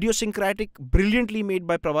idiosyncratic, brilliantly made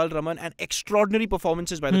by Praval Raman, and extraordinary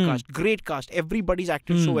performances by the cast. Great cast. Everybody's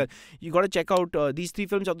acted so well. You got to check out these three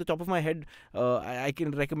films. Off the top of my head, I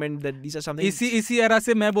can recommend that these are something. इसी era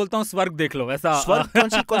से मैं बोलता हूँ स्वर्ग देख लो। ऐसा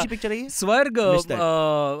स्वर्ग कौन सी पिक्चर है ये? स्वर्ग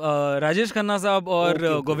राजेश खन्ना साहब और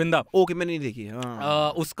गोविंदा। ओके, मैंने नहीं देखी।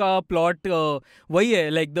 उसका प्लॉट वही है,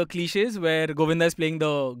 like the clichés where Govinda is playing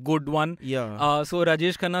the good one. सो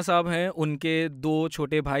राजेश खन्ना साहब हैं, उनके दो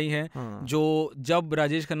छोटे भाई हैं, जो जब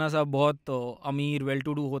राजेश खन्ना साहब बहुत अमीर वेल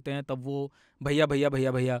टू डू होते हैं तब वो भैया भैया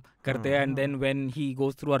भैया भैया करते हैं, and then when he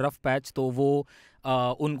goes through a rough patch तो वो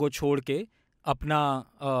उनको छोड़ के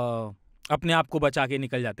अपने आप को बचा के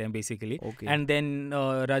निकल जाते हैं basically. And then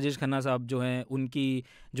Rajesh Khanna साहब जो हैं उनकी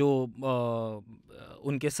जो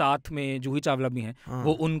उनके साथ में जूही चावला भी हैं,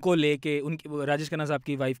 वो उनको लेके उनकी राजेश खन्ना साहब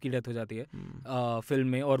की वाइफ की डेथ हो जाती है फिल्म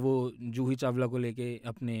में, और वो जूही चावला को लेके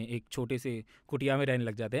अपने एक छोटे से कुटिया में रहने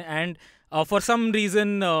लग जाते हैं। एंड फॉर सम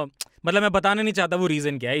रीज़न, मतलब मैं बताना नहीं चाहता वो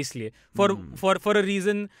रीज़न क्या है, इसलिए फॉर अ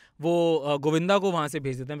रीज़न वो गोविंदा को वहाँ से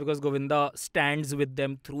भेज देते हैं, because Govinda stands with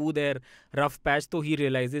them through their rough patch. तो ही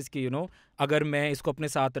रियलाइजेस कि अगर मैं इसको अपने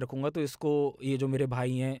साथ रखूँगा तो इसको ये जो मेरे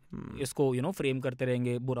भाई हैं इसको फ्रेम करते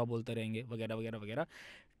रहेंगे, बुरा बोलते रहेंगे वगैरह वगैरह वगैरह।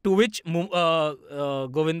 To which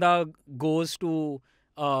Govinda goes to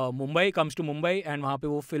Mumbai, comes to Mumbai, and वहाँ पे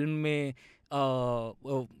वो फिल्म में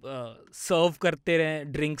सर्व करते रहे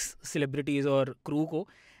ड्रिंक्स सेलिब्रिटीज़ और क्रू को,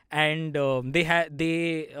 एंड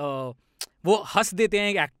वो हंस देते हैं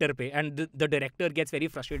एक एक्टर पे, and the director gets very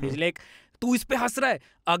frustrated, is like तू इस पे हंस रहा है,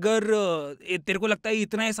 अगर तेरे को लगता है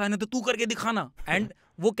इतना आसान है तो तू करके दिखाना। एंड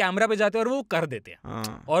वो कैमरा पे जाते हैं और वो कर देते हैं,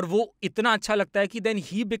 और वो इतना अच्छा लगता है कि then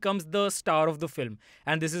he becomes the star of the film,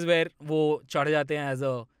 and this is where वो चढ़ जाते हैं as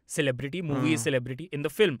a celebrity, movie celebrity in the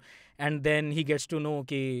film. And then he gets to know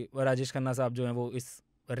कि राजेश खन्ना साहब जो हैं वो इस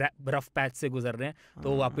रफ पैच से गुजर रहे हैं,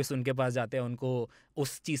 तो वापस उनके पास जाते हैं, उनको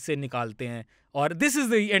उस चीज से निकालते हैं, और this is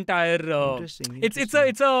the entire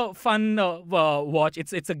it's a fun watch,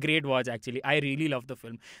 it's a great watch actually. I really love the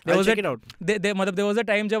film. Check it out. there was a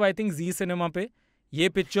time जब I think Z सिनेमा पे ये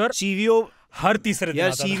पिक्चर CVO हर तीसरे दिन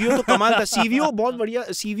आता CVO तो कमाल था। CVO बहुत बढ़िया।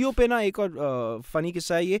 CVO पे ना एक और फनी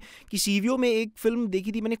किस्सा है ये कि CVO में एक फिल्म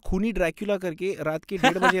देखी थी मैंने, खूनी ड्रैक्युला करके, रात के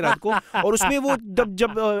 1:30 बजे रात को, और उसमें वो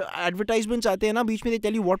जब एडवर्टाइजमेंट्स आते हैं ना बीच में, they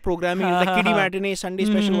tell you what programming is, like किडी मैटिने, Sunday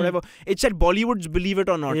special, whatever, it's eight Bollywoods believe it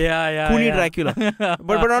और नॉट, खूनी ड्रैक्युला।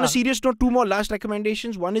 But on a serious note, two more last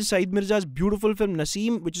recommendations. One is Saeed Mirza's beautiful film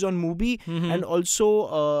Naseem, which is on Mubi, and also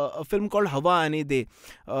a film called Hawa Aane De,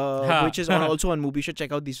 which is also on Mubi. You should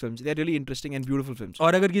check out these films. They're really interesting and beautiful films.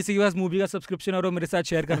 और अगर किसी के पास movie का subscription और वो मेरे साथ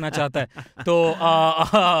share करना चाहता है तो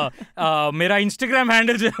मेरा इंस्टाग्राम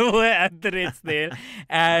हैंडल जो है वो है @Snayhil,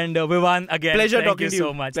 and Vivaan, again, pleasure thank talking you to so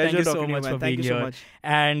you. much. Pleasure Thank you so talking much to you, for man. Thank being you so here, much.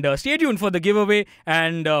 and stay tuned for the giveaway,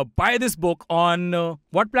 and buy this book on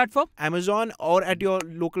what platform? Amazon और at your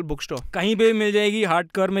local bookstore. कहीं पे मिल जाएगी।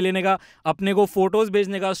 Hard cover में लेने का, अपने को photos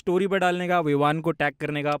भेजने का, स्टोरी पर डालने का, विवान को टैग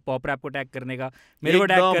करने का, पॉप रैप को टैग करने का, मेरे को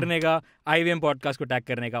टैग करने का, IVM पॉडकास्ट को टैग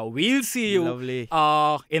करने का। We'll see you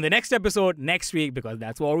in the next episode next week, because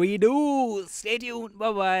that's what we do. Stay tuned.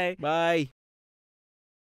 Bye bye. Bye.